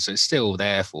hand. So it's still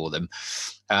there for them.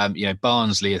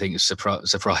 Barnsley, I think,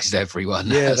 surprised everyone.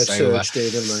 Yeah, they so, surged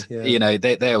in, didn't they?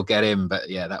 Yeah. They'll get in, but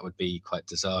yeah, that would be quite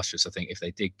disastrous, I think, if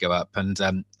they did go up. And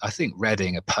I think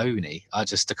Reading a pony. I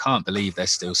can't believe they're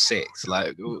still 6th.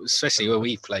 Like, especially when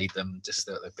we played them, just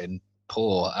that they've been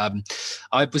poor.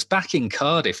 I was backing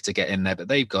Cardiff to get in there, but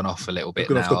they've gone off a little bit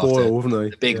now. Off the boil, haven't they?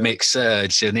 The big mixed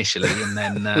surge initially, and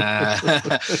then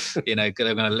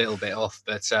going a little bit off.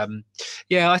 But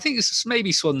I think it's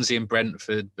maybe Swansea and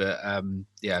Brentford. But I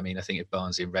think if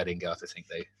Barnsley and Reading go up, I think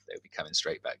they'll be coming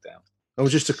straight back down. Oh,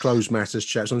 just to close matters,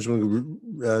 chaps, I'm just going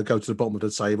to go to the bottom of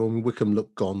the table. I mean, Wickham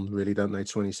look gone, really, don't they?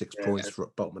 26 points for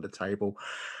bottom of the table.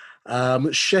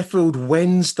 Sheffield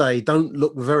Wednesday don't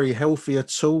look very healthy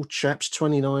at all, chaps.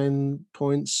 29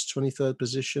 points, 23rd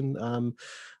position.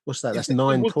 What's that? That's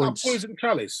 9 points. That poison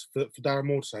chalice for Darren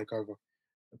Moore to take over.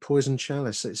 Poison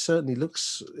chalice. It certainly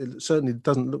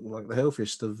doesn't look like the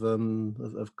healthiest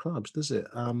of clubs, does it?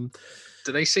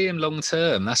 Do they see him long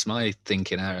term? That's my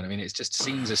thinking, Aaron. I mean, it just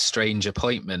seems a strange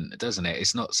appointment, doesn't it?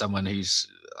 It's not someone who's,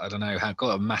 I don't know,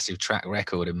 got a massive track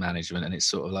record in management, and it's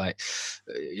sort of like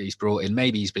he's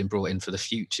been brought in for the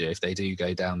future. If they do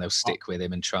go down, they'll stick with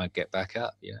him and try and get back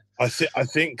up. Yeah, I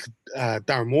think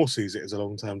Darren Moore sees it as a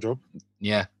long term job.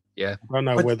 Yeah. I don't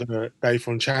know whether Dave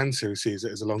von Chansu sees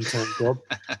it as a long-term job.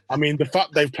 I mean, the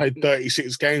fact they've played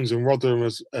 36 games and Rotherham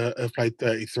have played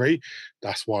 33,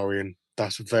 that's worrying.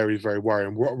 That's very, very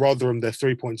worrying. Rotherham, they're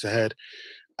 3 points ahead,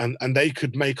 and they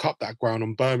could make up that ground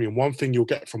on Birmingham. One thing you'll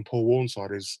get from Paul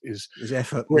Warnside is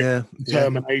effort,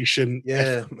 determination. Yeah,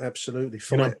 effort. Absolutely.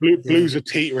 Blues are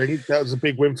teetering. That was a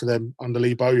big win for them under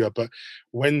Lee Bowyer, but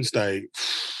Wednesday...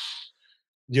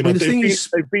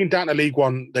 they've been down to League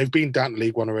One. They've been down to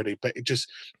League One already, but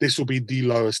this will be the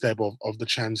lowest ebb of the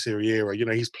Chansiri era.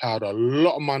 He's ploughed a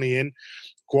lot of money in.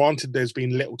 Granted, there's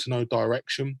been little to no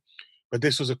direction, but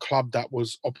this was a club that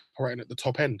was operating at the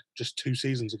top end just 2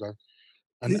 seasons ago,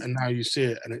 and now you see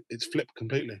it, and it's flipped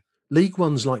completely. League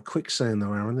One's like quicksand,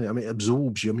 though, Aaron. I mean, it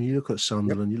absorbs you. I mean, you look at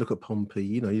Sunderland, you look at Pompey,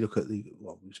 you look at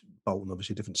Bolton,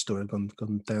 obviously a different story,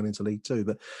 gone down into League Two,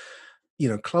 but.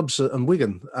 Clubs and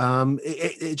Wigan,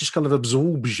 it just kind of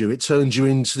absorbs you. It turns you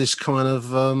into this kind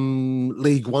of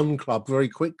League One club very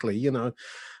quickly. You don't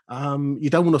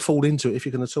want to fall into it if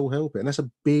you can at all help it. And that's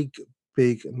a big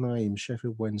name,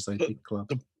 Sheffield Wednesday, big club.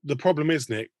 The problem is,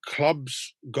 Nick,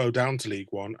 clubs go down to League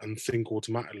One and think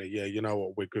automatically, you know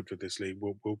what, we're good with this league.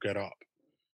 We'll get up.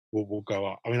 We'll go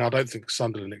up. I mean, I don't think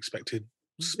Sunderland expected.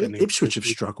 Ipswich have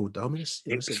struggled, though. I mean,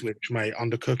 Ipswich, mate,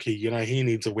 under Cookie, he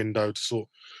needs a window to sort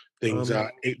things out.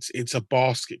 It's a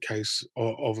basket case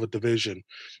of a division.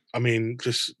 I mean,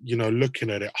 just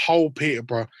looking at it, Hull,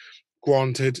 Peterborough,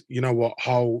 granted, you know what,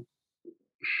 Hull,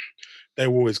 they're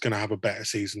always going to have a better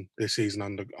season this season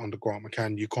under Grant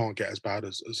McCann. You can't get as bad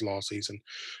as last season.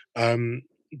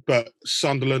 But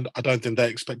Sunderland, I don't think they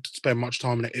expected to spend much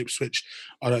time in it. Ipswich,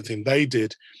 I don't think they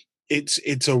did.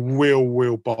 It's a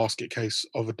real basket case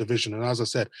of a division. And as I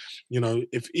said,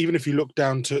 even if you look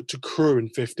down to Crewe in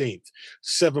 15th,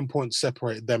 7 points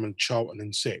separated them and Charlton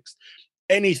in 6th.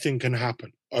 Anything can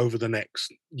happen over the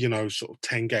next, sort of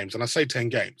 10 games. And I say 10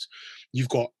 games. You've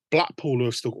got Blackpool who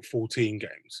have still got 14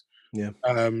 games. Yeah.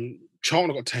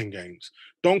 Charlton have got 10 games.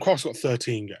 Doncaster got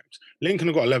 13 games. Lincoln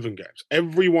have got 11 games.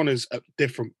 Everyone is at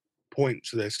different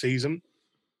points of their season.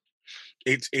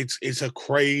 It's a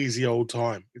crazy old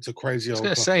time. It's a crazy old time. I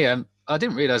was going to say, I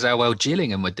didn't realise how well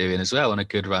Gillingham were doing as well on a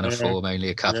good run of form, only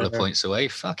a couple of points away.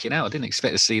 Fucking hell, I didn't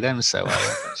expect to see them so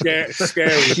well. Yeah, it's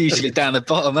scary. Usually down the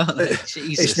bottom, aren't they?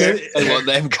 Jesus, I want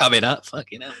them coming up.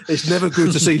 Fucking hell. It's never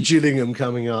good to see Gillingham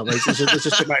coming up. It's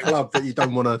just a club that you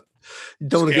don't want to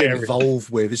get involved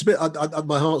with. It's a bit.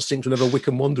 My heart sinks whenever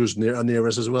Wycombe Wanderers are near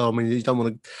us as well. I mean, you don't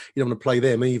want to play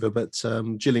them either. But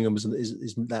Gillingham is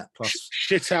that plus.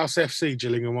 Shithouse FC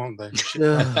Gillingham, aren't they?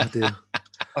 Oh dear.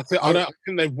 I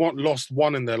think they've lost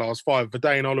one in their last 5.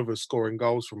 Verdane Oliver scoring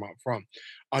goals from up front.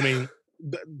 I mean,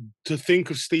 to think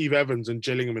of Steve Evans and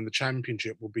Gillingham in the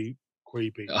Championship will be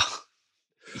creepy. Oh,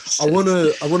 I want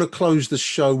to close the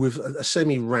show with a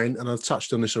semi-rant, and I've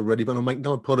touched on this already, but I'll make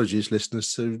no apologies,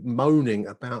 listeners, to moaning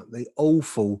about the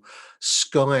awful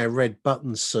Sky Red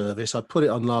Button service. I put it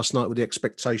on last night with the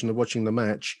expectation of watching the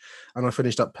match, and I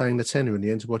finished up paying the £10 in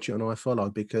the end to watch it on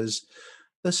iFollow because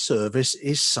the service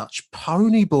is such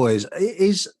pony boys. It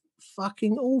is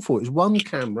fucking awful. It's one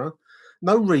camera,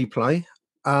 no replay.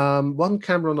 One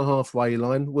camera on the halfway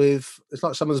line with, it's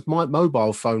like someone's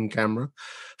mobile phone camera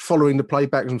following the play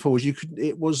backwards and forwards.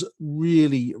 It was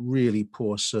really, really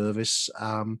poor service.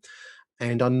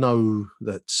 And I know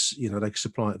that, they can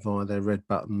supply it via their red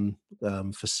button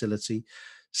facility.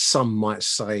 Some might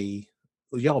say,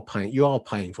 well, you are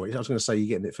paying for it. I was going to say you're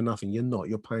getting it for nothing. You're not.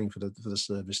 You're paying for the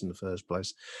service in the first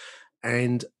place.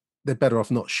 And they're better off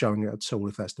not showing it at all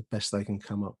if that's the best they can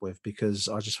come up with, because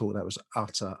I just thought that was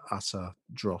utter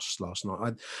dross last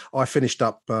night. I finished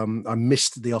up, I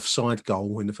missed the offside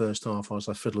goal in the first half as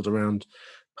I fiddled around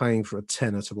paying for a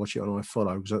tenner to watch it on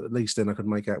iFollow, because at least then I could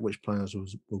make out which players were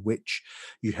which.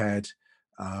 You had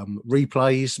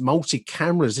replays,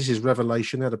 multi-cameras. This is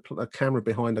revelation. They had a camera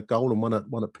behind a goal and one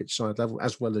at pitch side level,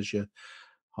 as well as your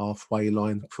halfway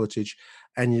line footage.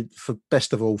 And for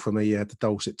best of all, for me, you had the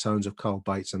dulcet tones of Carl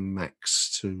Bates and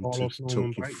Max to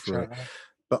talk you through it.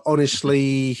 But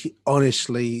honestly,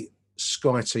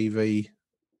 Sky TV,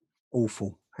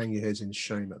 awful. Hang your heads in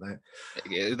shame at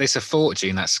that. There's a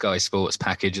fortune, that Sky Sports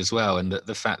package as well, and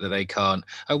the fact that they can't.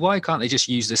 Why can't they just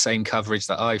use the same coverage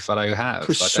that iFollow have?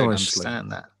 Precisely. I don't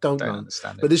understand that. Don't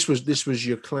understand it. But this was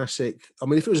your classic. I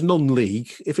mean, if it was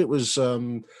non-league, if it was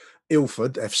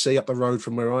Ilford FC up the road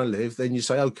from where I live, then you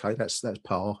say, okay, that's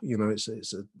par.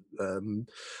 It's a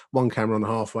one camera on the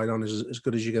halfway line is as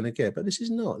good as you're going to get. But this is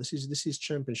not. This is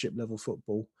championship level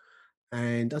football.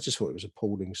 And I just thought it was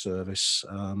appalling service.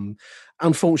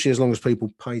 Unfortunately, as long as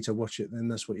people pay to watch it, then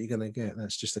that's what you're going to get.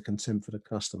 That's just a contempt for the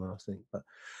customer, I think. But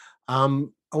I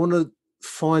want to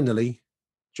finally,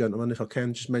 gentlemen, if I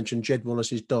can, just mention Jed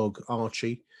Wallace's dog,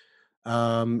 Archie.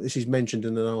 This is mentioned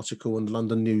in an article in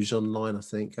London News Online, I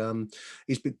think.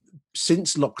 He's been,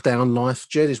 since lockdown life,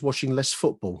 Jed is watching less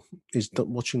football. He's not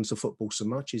watching the football so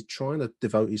much. He's trying to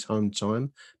devote his home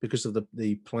time because of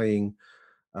the playing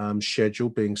schedule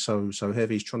being so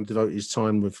heavy. He's trying to devote his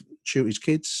time with his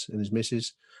kids and his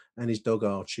missus and his dog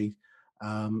Archie.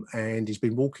 And he's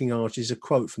been walking Archie. There's a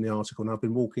quote from the article. And I've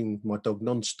been walking my dog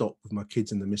non-stop with my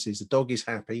kids and the missus. The dog is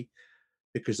happy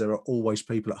because there are always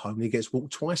people at home. He gets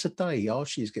walked twice a day.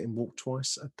 Archie is getting walked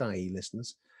twice a day,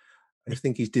 listeners. I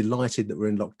think he's delighted that we're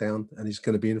in lockdown, and he's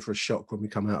going to be in for a shock when we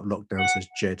come out of lockdown, says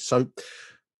Jed. So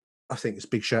I think it's a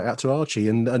big shout out to Archie,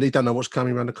 and he don't know what's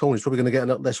coming around the corner. He's probably going to get a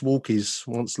lot less walkies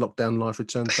once lockdown life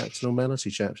returns back to normality,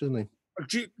 chaps, isn't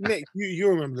he? Nick, you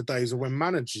remember the days of when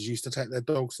managers used to take their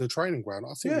dogs to the training ground.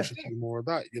 I think we should do more of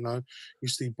that. You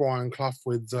see Brian Clough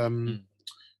with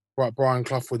Brian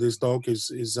Clough with his dog.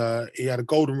 He had a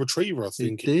golden retriever, I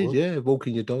think. He did,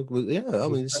 walking your dog. I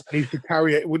mean, he used to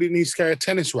carry it. Wouldn't he carry a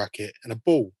tennis racket and a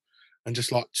ball, and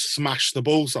just like smash the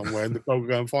ball somewhere, and the dog would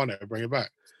go and find it and bring it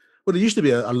back? Well, there used to be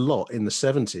a lot in the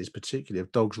 70s, particularly,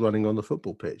 of dogs running on the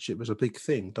football pitch. It was a big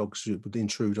thing. Dogs would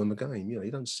intrude on the game. You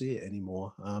don't see it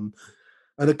anymore.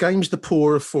 And the game's the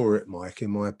poorer for it, Mike,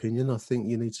 in my opinion. I think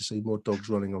you need to see more dogs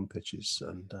running on pitches.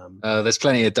 And there's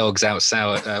plenty of dogs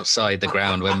outside the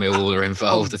ground when Millwall are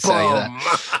involved, I tell you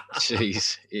that.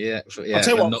 Jeez. Yeah,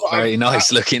 not very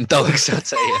nice looking dogs, I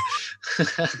tell you.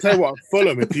 I'll tell you what,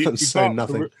 Fulham, if you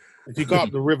go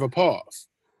up the River Path,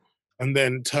 and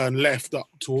then turn left up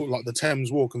to like the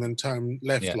Thames Walk, and then turn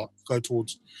left, go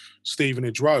towards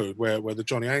Stevenage Road, where the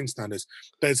Johnny Haynes stand is.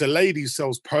 There's a lady who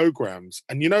sells programs,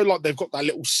 and like they've got that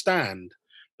little stand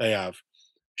they have.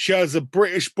 She has a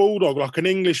British bulldog, like an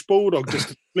English bulldog, just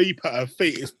to sleep at her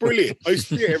feet. It's brilliant. I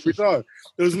see it every time.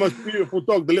 It was the most beautiful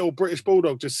dog. The little British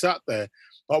bulldog just sat there,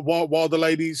 like while the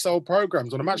lady sold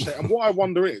programs on a match day. And what I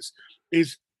wonder is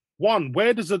one,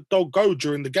 where does the dog go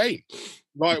during the game?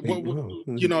 Like,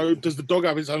 does the dog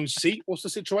have its own seat? What's the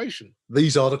situation?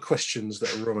 These are the questions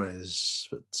that arise.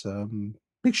 But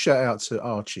big shout out to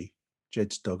Archie,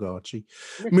 Jed's dog Archie.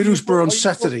 Middlesbrough on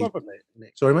Saturday.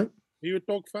 Sorry, mate? Are you a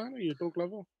dog fan? Are you a dog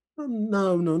lover?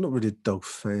 No, not really a dog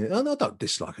fan. I don't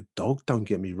dislike a dog. Don't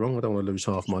get me wrong. I don't want to lose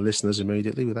half my listeners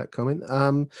immediately with that comment.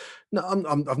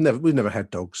 No, we've never had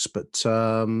dogs, but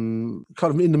kind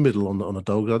of in the middle on a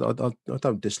dog. I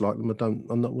don't dislike them.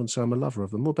 I'm not going to say I'm a lover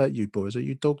of them. What about you, boys? Are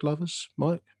you dog lovers,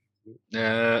 Mike?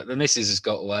 The missus has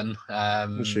got one,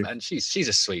 and she's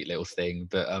a sweet little thing.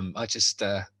 But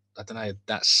I don't know,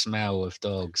 that smell of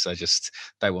dogs. I just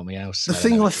don't want me else. The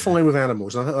thing I find with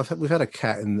animals, we've had a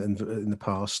cat in the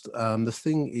past. The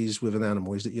thing is with an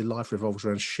animal is that your life revolves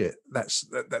around shit.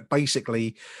 That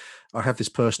basically, I have this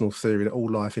personal theory that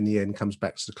all life in the end comes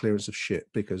back to the clearance of shit,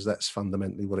 because that's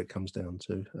fundamentally what it comes down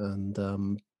to. And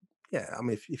I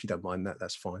mean, if you don't mind that,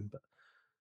 that's fine. But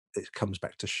it comes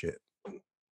back to shit.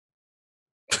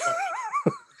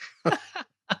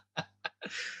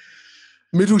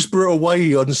 Middlesbrough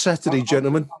away on Saturday,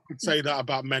 gentlemen. I could say that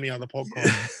about many other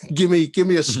podcasts. Give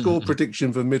me a score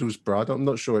prediction for Middlesbrough. I'm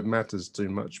not sure it matters too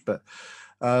much, but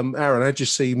Aaron, how'd you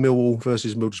see Millwall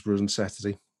versus Middlesbrough on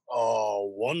Saturday?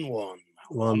 Oh, 1-1.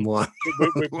 1-1.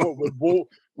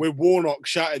 With Warnock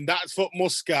shouting, "That's what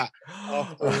Muscat."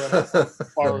 After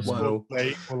Forest scored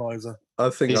the equaliser. I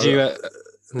think. Did you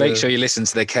make sure you listen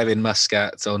to the Kevin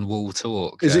Muscat on Wall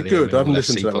Talk? Is it good? I haven't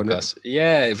listened to that podcast.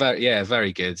 One.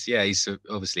 Very good. Yeah, he's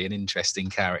obviously an interesting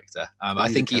character.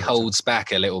 I think he holds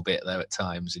back a little bit though at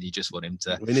times, and you just want him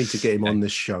to. We need to get him on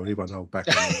this show. He won't hold back.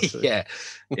 Yeah.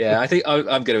 I think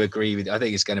I'm going to agree with you. I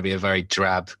think it's going to be a very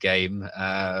drab game,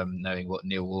 knowing what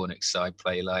Neil Warnock's side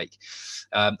play like.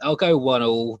 I'll go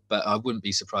 1-1, but I wouldn't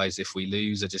be surprised if we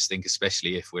lose. I just think,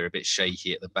 especially if we're a bit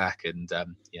shaky at the back and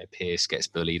Pearce gets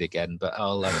bullied again. But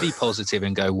I'll be positive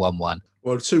and go 1-1.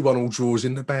 Well, 2-1 all draws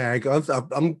in the bag.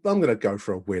 I'm going to go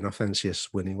for a win. I fancy us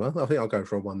winning. Well, I think I'll go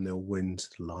for a 1-0 win to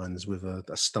the Lions with a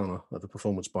stunner of the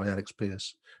performance by Alex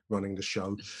Pearce running the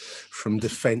show from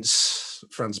defence,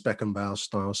 Franz Beckenbauer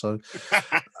style. So.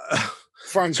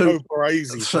 Franco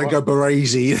Baresi. Franco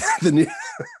Baresi.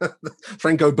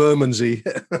 Franco Bermondsey.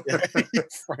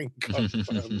 Franco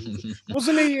Bermondsey.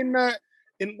 Wasn't he in what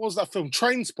was that film?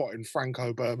 Trainspotting,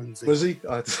 Franco Bermondsey. Was he?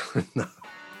 I don't know.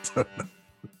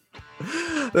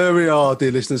 There we are,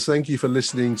 dear listeners. Thank you for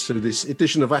listening to this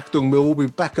edition of Achtung Mill. We'll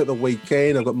be back at the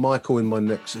weekend. I've got Michael as my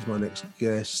next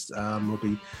guest. We'll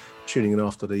be tuning in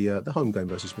after the home game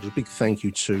versus Middlesbrough. A big thank you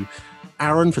to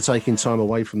Aaron for taking time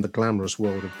away from the glamorous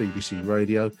world of BBC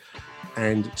Radio,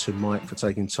 and to Mike for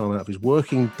taking time out of his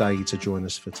working day to join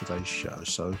us for today's show.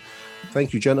 So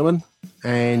thank you, gentlemen.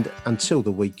 And until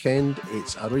the weekend,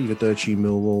 it's Arrivederci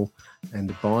Millwall,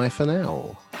 and bye for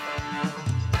now.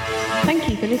 Thank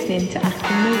you for listening to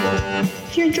Achtung Millwall.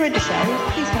 If you enjoyed the show,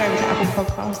 please head over to Apple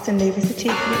Podcasts and leave us a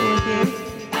cheeky little review.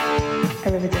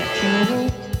 Arrivederci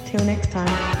Millwall. Till next time.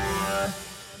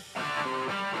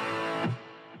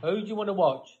 Who do you want to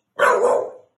watch?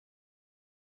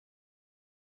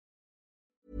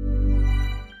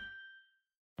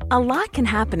 A lot can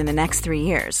happen in the next 3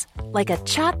 years. Like a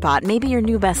chatbot may be your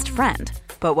new best friend.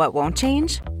 But what won't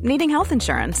change? Needing health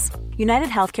insurance. United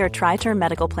Healthcare Tri-Term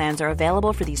Medical Plans are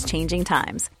available for these changing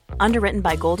times. Underwritten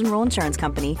by Golden Rule Insurance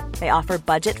Company, they offer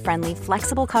budget-friendly,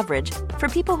 flexible coverage for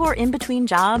people who are in between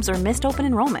jobs or missed open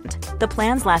enrollment. The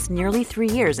plans last nearly 3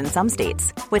 years in some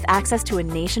states, with access to a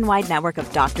nationwide network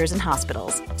of doctors and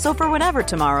hospitals. So for whatever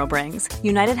tomorrow brings,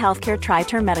 United Healthcare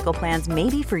Tri-Term Medical Plans may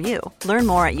be for you. Learn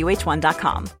more at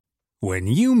uh1.com. When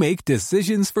you make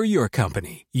decisions for your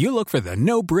company, you look for the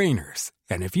no-brainers.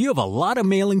 And if you have a lot of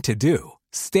mailing to do,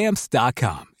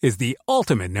 Stamps.com is the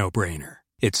ultimate no-brainer.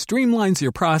 It streamlines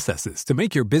your processes to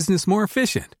make your business more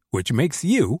efficient, which makes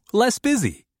you less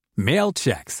busy. Mail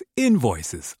checks,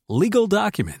 invoices, legal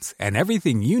documents, and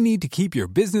everything you need to keep your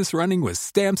business running with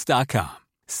Stamps.com.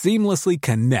 Seamlessly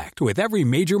connect with every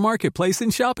major marketplace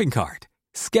and shopping cart.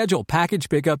 Schedule package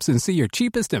pickups and see your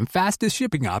cheapest and fastest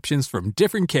shipping options from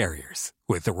different carriers,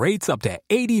 with rates up to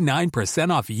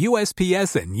 89% off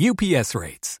USPS and UPS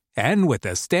rates. And with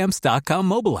the Stamps.com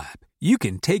mobile app, you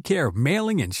can take care of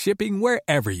mailing and shipping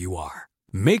wherever you are.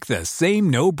 Make the same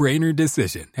no-brainer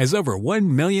decision as over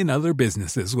 1 million other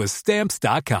businesses with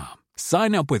Stamps.com.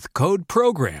 Sign up with code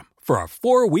PROGRAM for a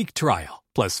 4-week trial,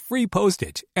 plus free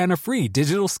postage and a free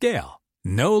digital scale.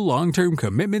 No long-term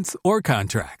commitments or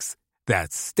contracts.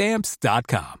 That's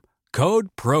Stamps.com. Code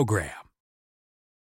PROGRAM.